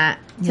up on that.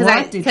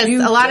 What did Because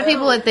you a lot of do?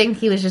 people would think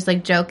he was just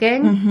like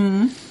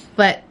joking,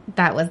 but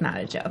that was not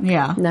a joke.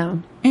 Yeah.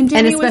 No, And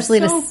Danny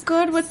especially was so to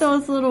good with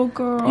those little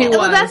girls. He Well,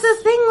 was. that's the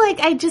thing.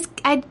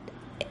 Like,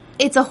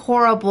 it's a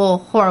horrible,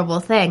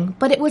 horrible thing,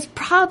 but it was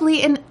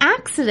probably an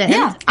accident.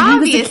 Yeah, and he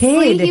was a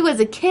Obviously, kid. he was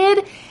a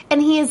kid,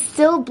 and he is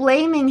still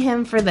blaming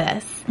him for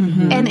this,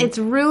 and it's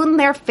ruined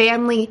their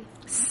family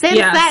since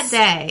Yes. that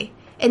day,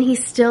 and he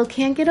still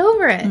can't get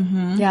over it.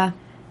 yeah.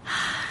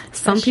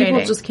 Some people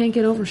frustrating. just can't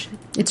get over shit.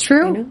 It's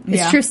true. It's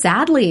Yeah. true,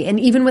 sadly. And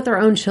even with their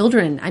own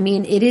children. I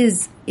mean,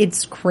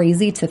 it's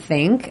crazy to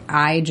think.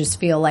 I just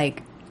feel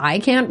like I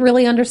can't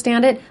really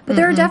understand it. But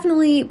there are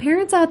definitely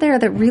parents out there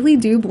that really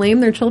do blame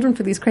their children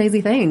for these crazy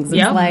things. It's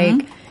Yep.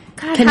 like,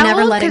 God, can how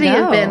never old let could it he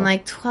go. have been?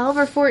 Like 12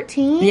 or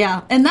 14?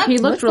 Yeah. And that He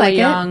looked really like it.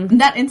 young.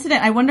 That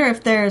incident, I wonder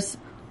if there's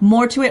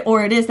more to it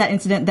or it is that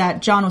incident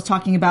that John was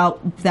talking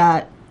about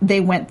that they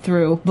went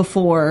through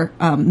before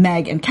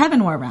Meg and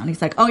Kevin were around.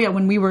 He's like, oh yeah,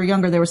 when we were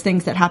younger, there was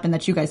things that happened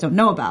that you guys don't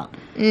know about.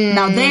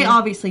 Now they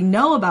obviously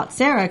know about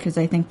Sarah because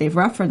I think they've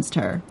referenced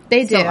her.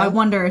 They do. So I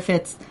wonder if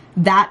it's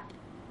that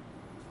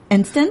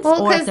instance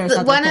Well, or if there's because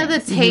other one of the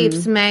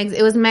things. tapes,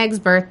 it was Meg's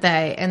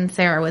birthday, and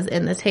Sarah was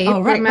in the tape.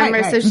 Oh, right, remember?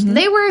 right, right. So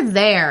they were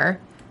there,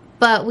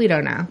 but we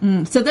don't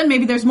know. So then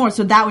maybe there's more.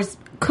 So that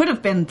could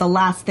have been the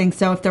last thing.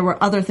 So if there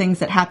were other things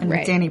that happened Right.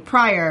 with Danny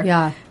prior,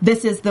 Yeah.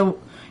 this is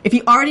if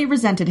he already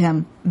resented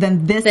him,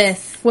 then this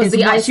Was is the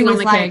what she icing on was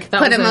the like, cake. That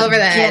Put was him it. over the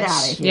get edge.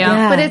 out of here.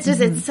 Yeah. But it's just,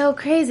 it's so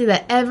crazy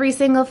that every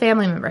single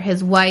family member,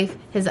 his wife,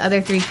 his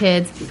other 3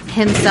 kids,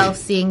 himself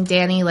seeing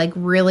Danny like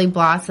really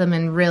blossom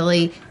and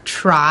really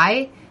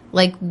try,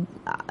 like,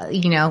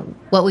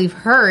 what we've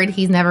heard,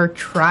 he's never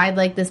tried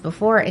like this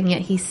before, and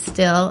yet he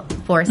still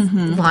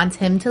wants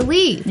him to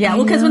leave. Yeah,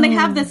 well, because when they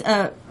have this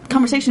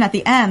conversation at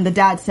the end, the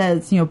dad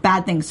says,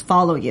 bad things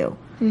follow you.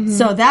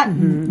 So that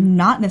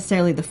not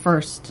necessarily the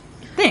first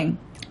thing.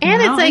 And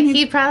you know? it's like, And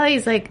he probably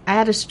is like, I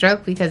had a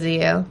stroke because of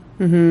you.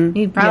 Mm-hmm.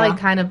 He probably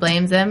kind of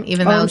blames him,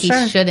 even though he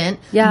shouldn't.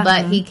 Yeah.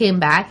 But he came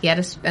back, he had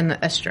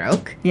a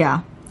stroke.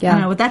 Yeah. Yeah. I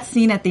don't know, with that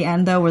scene at the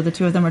end, though, where the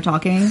two of them are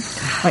talking,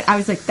 like, I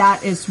was like,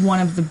 that is one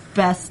of the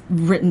best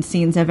written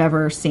scenes I've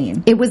ever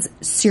seen. It was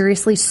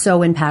seriously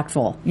so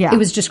impactful. Yeah. It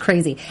was just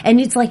crazy. And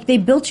it's like they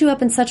built you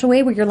up in such a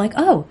way where you're like,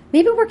 oh,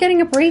 maybe we're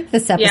getting a break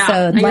this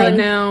episode. I like,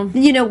 know.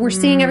 you know, we're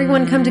seeing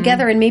everyone come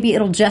together and maybe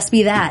it'll just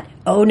be that.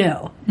 Oh,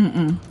 no.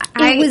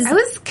 I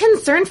was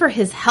concerned for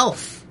his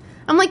health.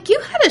 I'm like,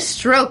 you had a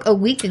stroke a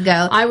week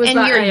ago,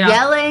 and you're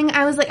yelling.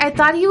 I was like, I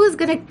thought he was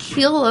going to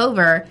keel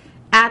over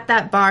at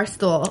that bar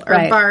stool or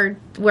bar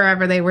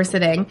wherever they were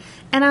sitting.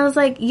 And I was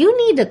like, you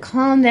need to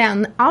calm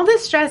down. All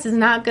this stress is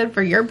not good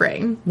for your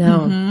brain.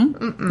 No.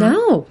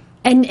 No.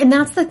 And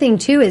that's the thing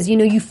too, is, you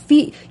know, you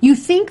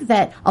think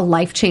that a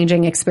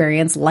life-changing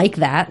experience like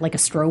that, like a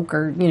stroke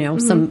or, you know,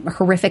 some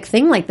horrific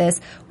thing like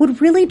this would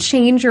really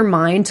change your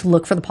mind to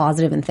look for the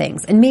positive in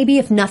things. And maybe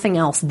if nothing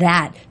else,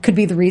 that could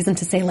be the reason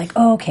to say like,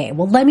 oh, okay,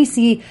 well, let me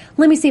see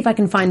if I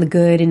can find the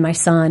good in my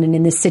son and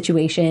in this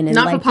situation and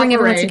Not like for bring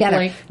everyone Ray, together.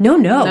 like,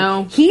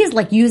 No. He is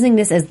like using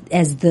this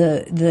as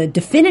the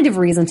definitive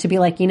reason to be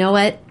like, you know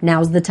what?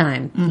 Now's the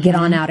time. Get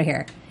on out of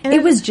here. And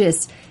it was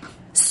just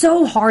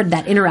so hard,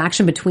 that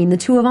interaction between the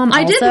two of them.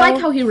 I did like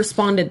how he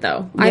responded,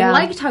 though. Yeah. I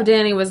liked how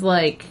Danny was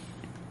like,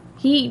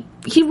 he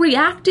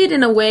reacted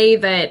in a way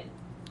that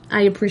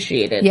I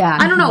appreciated. Yeah.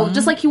 I don't know,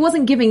 just like he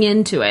wasn't giving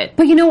in to it.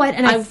 But you know what?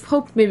 And I've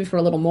hoped maybe for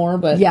a little more,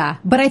 but yeah,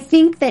 but I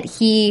think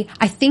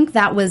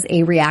that was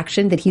a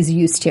reaction that he's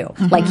used to.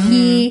 Like,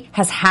 he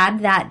has had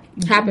that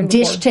Happen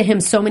dish before. to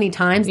him so many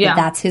times that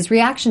that's his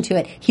reaction to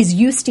it. He's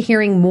used to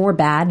hearing more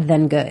bad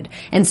than good.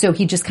 And so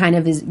he just kind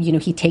of is, you know,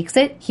 he takes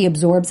it, he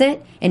absorbs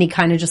it, and he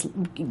kind of just,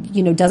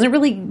 you know, doesn't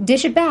really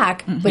dish it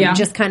back, but he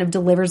just kind of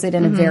delivers it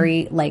in a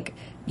very, like,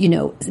 you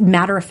know,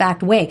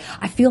 matter-of-fact way.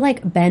 I feel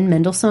like Ben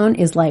Mendelsohn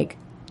is like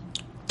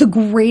the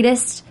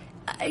greatest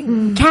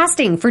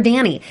casting for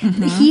Danny.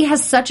 He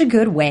has such a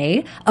good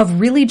way of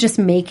really just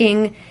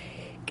making,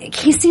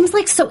 he seems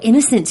like so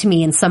innocent to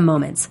me in some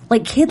moments,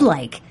 like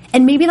kid-like.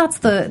 And maybe that's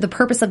the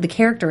purpose of the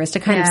character, is to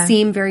kind of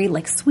seem very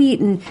like sweet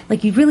and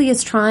like he really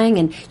is trying,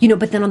 and you know,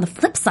 but then on the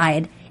flip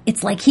side,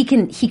 it's like he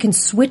can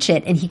switch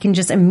it and he can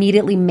just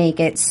immediately make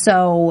it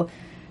so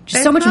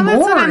much more.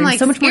 When I'm and like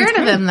so much scared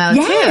more of him though,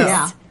 yes. too.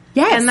 Yeah.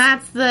 Yes. And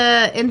that's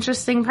the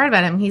interesting part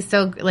about him. He's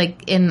so,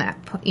 like, in that,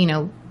 you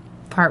know,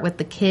 part with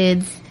the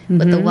kids,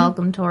 with the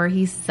welcome tour,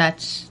 he's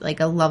such, like,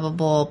 a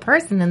lovable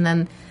person. And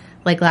then,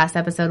 like, last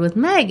episode with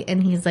Meg,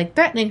 and he's, like,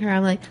 threatening her.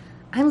 I'm like,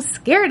 I'm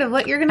scared of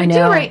what you're going to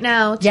do right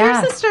now to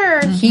your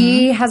sister.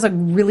 He has a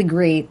really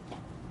great,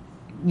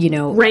 you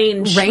know,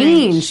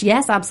 Range.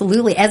 Yes,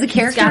 absolutely. As a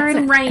character, got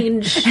some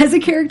range. As a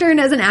character and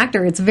as an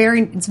actor, it's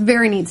very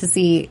neat to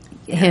see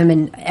him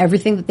and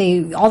everything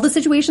that all the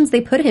situations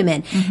they put him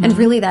in. And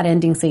really that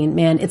ending scene,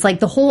 man, it's like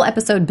the whole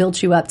episode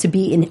built you up to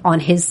be on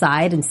his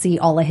side and see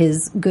all of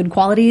his good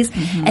qualities.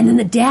 And then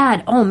the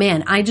dad, oh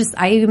man, I'm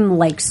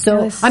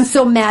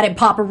so mad at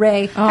Papa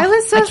Ray. I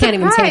was so I can't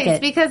even take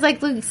it. because,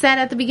 like Luke said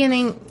at the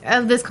beginning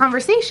of this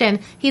conversation,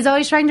 he's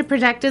always trying to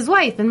protect his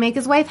wife and make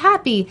his wife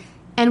happy.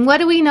 And what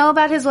do we know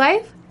about his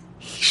wife?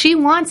 She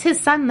wants his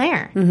son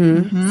there.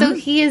 So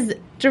he is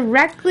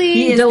directly,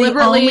 He is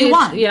deliberately the only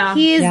one. Yeah.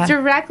 he is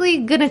directly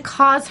going to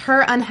cause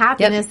her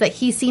unhappiness that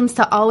he seems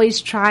to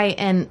always try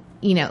and,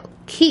 you know,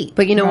 keep.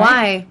 But you know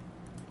why?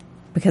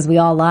 Because we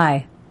all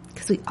lie.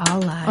 Because we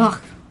all lie.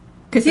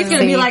 Because he's going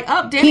to be like,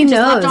 oh, Danny He just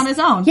knows left on his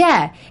own.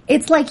 Yeah.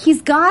 It's like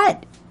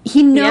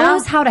he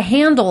knows how to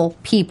handle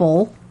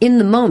people in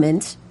the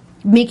moment,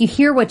 make you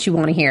hear what you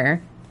want to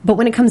hear. But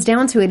when it comes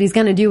down to it, he's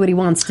going to do what he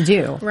wants to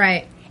do.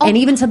 Right. And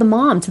even to the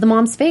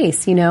mom's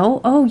face, you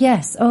know, oh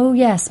yes,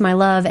 my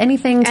love,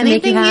 anything to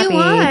make you happy. You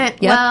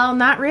want. Yep. Well,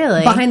 not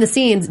really. Behind the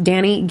scenes,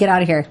 Danny, get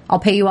out of here. I'll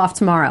pay you off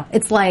tomorrow.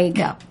 It's like,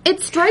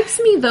 It strikes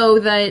me, though,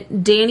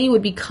 that Danny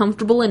would be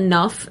comfortable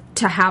enough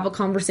to have a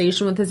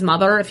conversation with his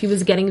mother if he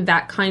was getting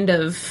that kind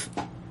of,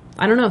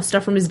 I don't know,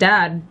 stuff from his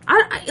dad.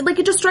 Like,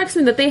 it just strikes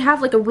me that they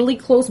have, like, a really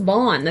close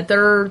bond, that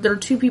they're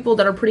two people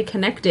that are pretty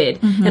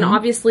connected. And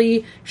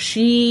obviously,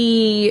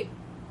 she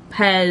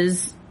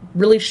has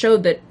really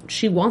showed that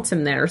she wants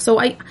him there. So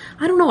I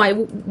don't know,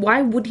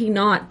 why would he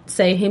not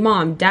say, hey,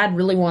 Mom, Dad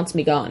really wants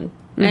me gone?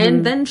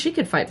 And then she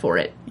could fight for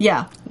it.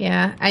 Yeah.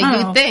 Yeah, I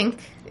Oh. do think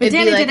But it'd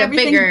Danny be like did a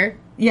everything- bigger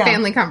Yeah.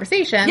 family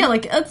conversation. Yeah,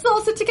 like, let's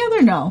all sit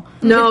together? No.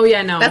 No,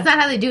 no. That's not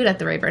how they do it at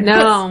the Rayburn.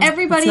 No.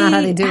 Everybody That's not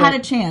how they do had it.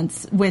 a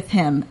chance with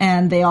him,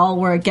 and they all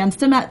were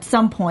against him at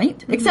some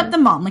point, except the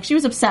mom. Like, she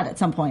was upset at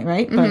some point,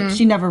 right? But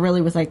she never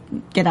really was like,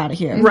 get out of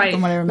here, Right.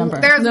 from what I remember.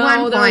 There was No, one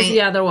there was-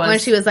 point there was. when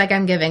she was like,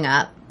 I'm giving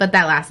up. But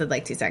that lasted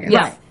like 2 seconds.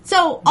 Yeah. Right.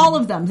 So all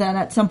of them then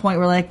at some point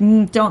were like,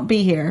 don't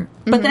be here.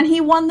 But then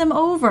he won them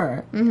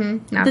over.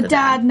 Not The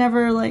dad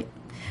never, like,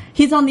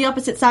 he's on the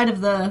opposite side of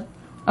the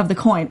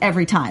coin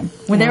every time.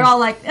 When they're all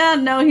like,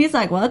 no, he's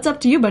like, well, it's up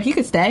to you, but he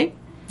could stay.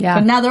 Yeah.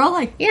 But now they're all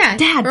like, Yeah.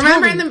 Dad,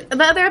 remember tell me. in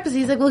the other episode,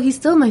 he's like, well, he's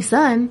still my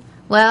son.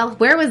 Well,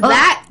 where was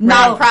that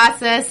thought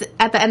process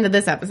at the end of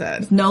this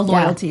episode? No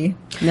loyalty.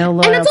 No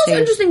loyalty. And it's also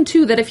interesting,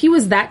 too, that if he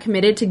was that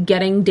committed to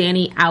getting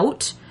Danny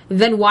out,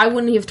 then why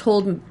wouldn't he have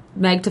told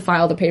Meg to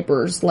file the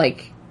papers,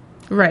 like,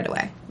 Right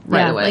away.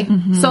 right away?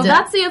 So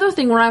that's the other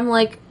thing where I'm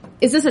like,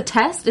 is this a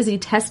test? Is he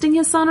testing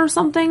his son or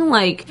something?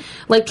 Like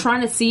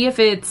trying to see if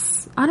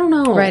it's, I don't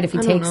know. Right, if he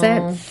I don't takes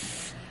know. it.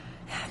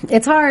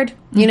 It's hard.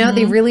 You know,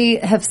 they really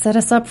have set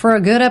us up for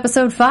a good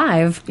episode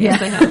 5. Yes,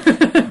 they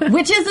have.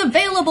 Which is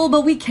available,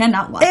 but we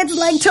cannot watch. It's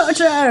like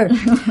torture.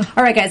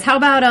 All right, guys, how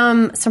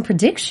about some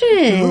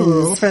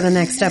predictions for the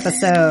next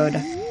episode?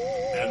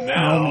 And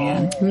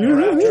now, your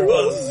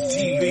AfterBuzz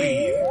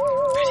TV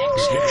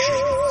predictions.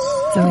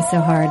 It's always so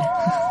hard.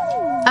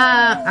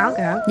 I'll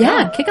go.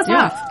 Yeah, kick us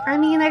off. I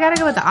mean, I gotta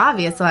go with the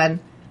obvious one.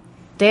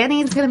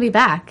 Danny's gonna be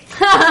back.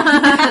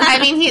 I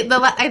mean,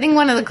 I think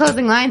one of the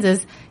closing lines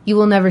is, "You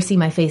will never see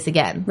my face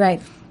again."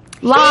 Right.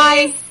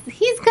 Lies.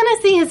 He's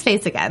gonna see his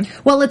face again.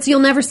 Well, it's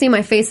 "You'll never see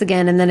my face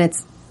again," and then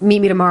it's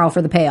 "Meet me tomorrow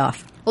for the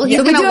payoff." Well, he's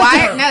So we gonna do have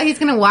wire. to- No, he's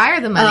gonna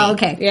wire the money. Oh,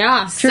 okay.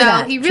 Yeah. True So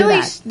that, he true really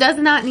that. does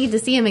not need to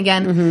see him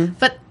again.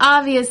 But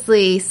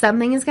obviously,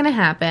 something is going to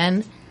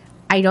happen.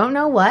 I don't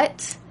know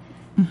what.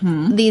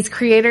 These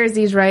creators,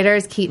 these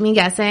writers keep me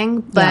guessing,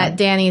 but Yeah.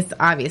 Danny's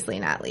obviously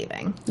not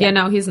leaving. Yeah,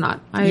 no, he's not.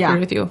 I Yeah.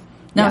 agree with you.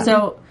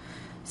 No,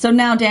 so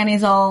now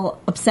Danny's all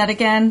upset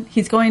again.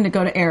 He's going to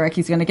go to Eric.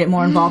 He's going to get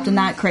more involved in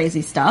that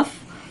crazy stuff.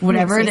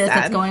 Whatever Makes it me is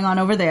that's sad. going on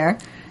over there.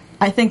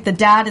 I think the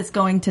dad is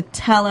going to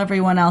tell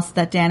everyone else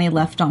that Danny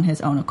left on his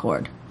own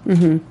accord.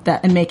 That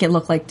and make it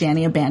look like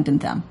Danny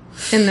abandoned them.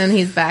 And then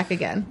he's back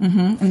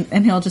again.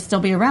 And he'll just still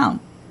be around.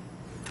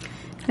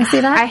 I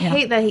see that. I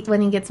hate that when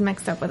he gets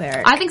mixed up with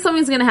Eric. I think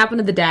something's going to happen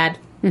to the dad.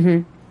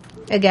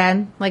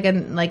 Again, like a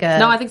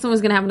No, I think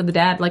something's going to happen to the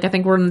dad. Like, I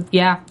think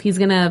he's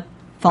going to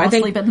Fall I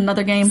think asleep at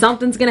another game.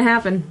 Something's going to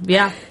happen.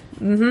 Yeah.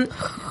 the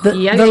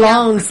Yeah, the yeah.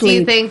 long Do sleep.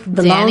 you think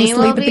the long Danny sleep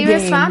will at the be game.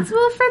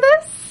 responsible for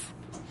this?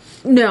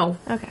 No.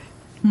 Okay.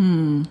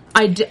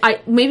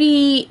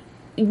 Maybe...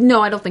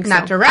 No, I don't think so.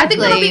 Not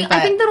directly, I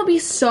but- think that'll be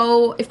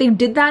so... If they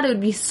did that, it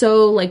would be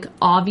so, like,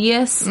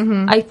 obvious,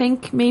 I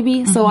think,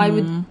 maybe. So I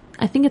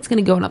think it's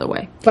going to go another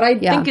way. But I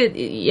think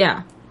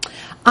yeah.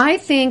 I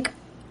think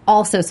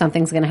also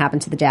something's going to happen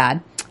to the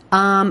dad.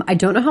 I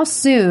don't know how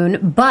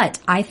soon, but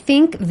I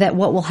think that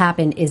what will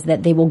happen is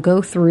that they will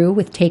go through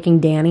with taking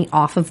Danny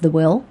off of the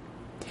will,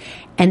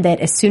 and that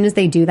as soon as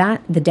they do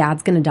that, the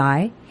dad's going to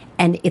die,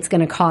 and it's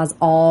going to cause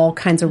all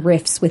kinds of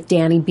rifts with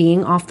Danny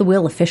being off the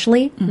will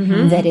officially,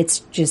 that it's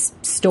just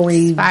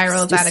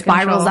Spirals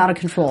out of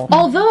control.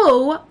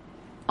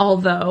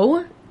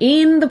 Although,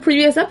 in the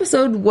previous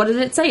episode, what did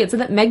it say? It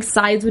said that Meg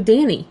sides with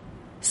Danny.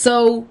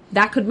 So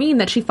that could mean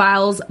that she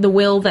files the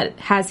will that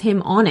has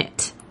him on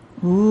it.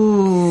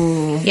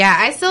 Yeah,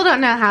 I still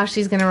don't know how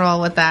she's going to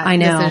roll with that I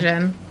know.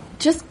 decision.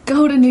 Just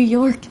go to New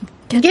York.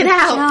 And Get the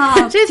out.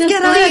 job. Just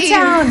Get out of leave.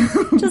 town.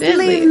 Just Just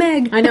leave leave.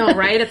 Meg. I know,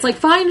 right? It's like,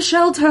 find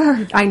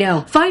shelter. I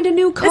know. Find a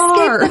new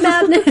car. Escape the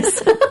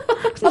madness.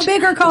 A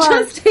bigger car.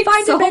 Just take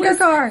Find a bigger solace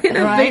car. in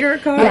a bigger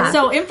car. Right,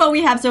 so info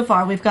we have so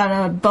far, we've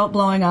got a boat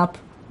blowing up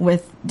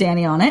with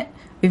Danny on it.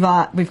 We've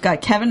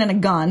got Kevin in a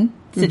gun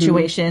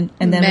situation,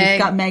 and then Meg. we've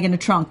got Meg in a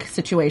trunk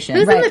situation.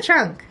 Who's in Right. the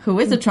trunk? Who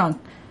is the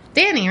trunk?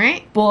 Danny,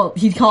 right? Well,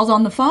 he calls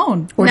on the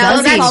phone. Or No,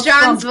 does he? that's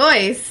John's From-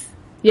 voice.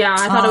 Yeah,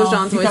 I thought it was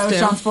John's You voice thought it was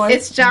too. John's voice?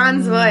 It's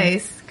John's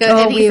voice.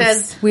 Oh, And he we've-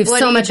 says, we've "What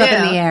so do you much up do?"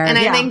 in the air. And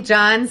I Yeah. think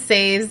John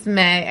saves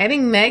Meg. I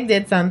think Meg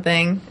did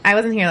something. I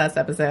wasn't here last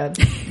episode,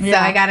 so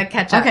Yeah. I gotta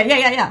catch up. Okay,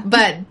 yeah.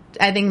 But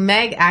I think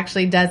Meg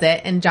actually does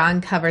it, and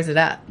John covers it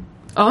up.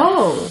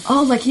 Oh.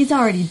 Oh, like he's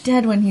already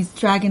dead when he's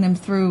dragging him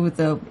through with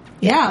the...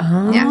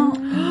 Yeah. Yeah.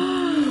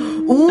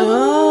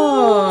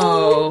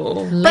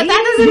 Oh. But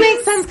that doesn't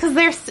make sense because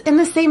they're in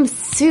the same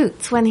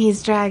suits when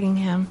he's dragging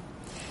him.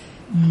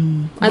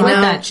 I like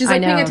know, that. She's I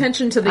like paying know.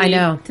 attention to the I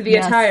know.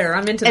 Yes. attire.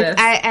 I'm into this.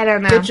 I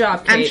don't know. Good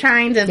job, I'm Kate.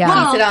 trying to Yeah.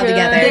 piece it all Good.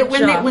 together.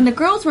 When the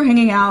girls were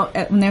hanging out,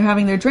 when they were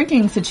having their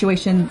drinking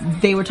situation,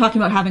 they were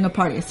talking about having a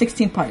party, a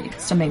 16th party.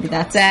 So maybe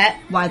that's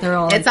why they're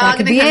all... It's like, all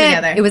Could going be to come it.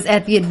 together. It was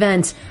at the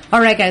event.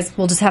 All right, guys,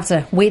 we'll just have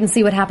to wait and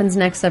see what happens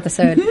next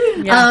episode.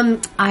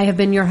 I have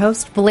been your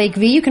host, Blake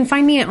V. You can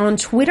find me on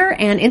Twitter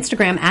and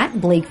Instagram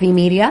at Blake V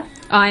Media.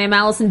 I am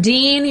Allison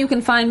Dean. You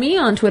can find me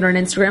on Twitter and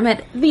Instagram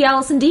at the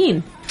Allison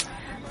Dean.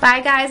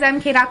 Bye, guys.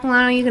 I'm Kate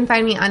Aquilano. You can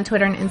find me on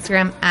Twitter and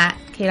Instagram at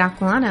Kate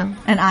Aquilano.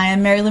 And I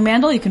am Mary Lou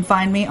Mandel. You can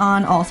find me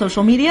on all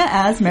social media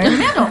as Mary Lou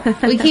Mandel.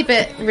 We keep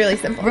it really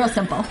simple. Real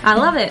simple. I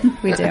love it.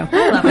 We do.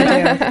 I love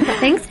it.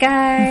 Thanks,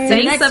 guys.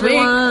 Thanks, next week.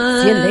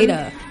 everyone. See you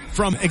later.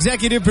 From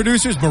executive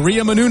producers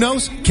Maria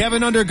Menounos,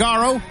 Kevin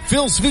Undergaro,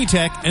 Phil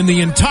Svitek, and the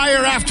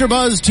entire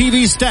AfterBuzz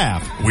TV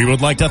staff, we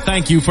would like to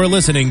thank you for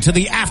listening to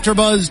the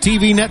AfterBuzz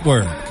TV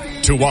network.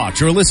 To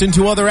watch or listen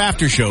to other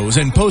after shows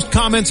and post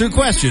comments or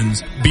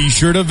questions, be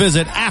sure to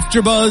visit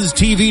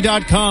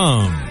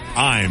AfterBuzzTV.com.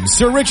 I'm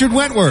Sir Richard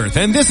Wentworth,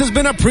 and this has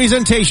been a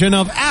presentation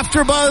of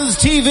AfterBuzz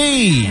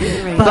TV.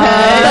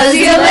 Buzz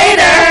you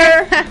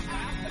later.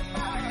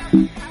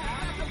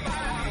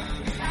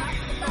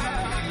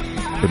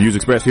 The views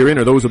expressed herein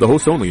are those of the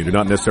hosts only and do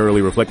not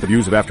necessarily reflect the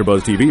views of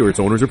AfterBuzz TV or its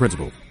owners or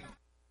principals.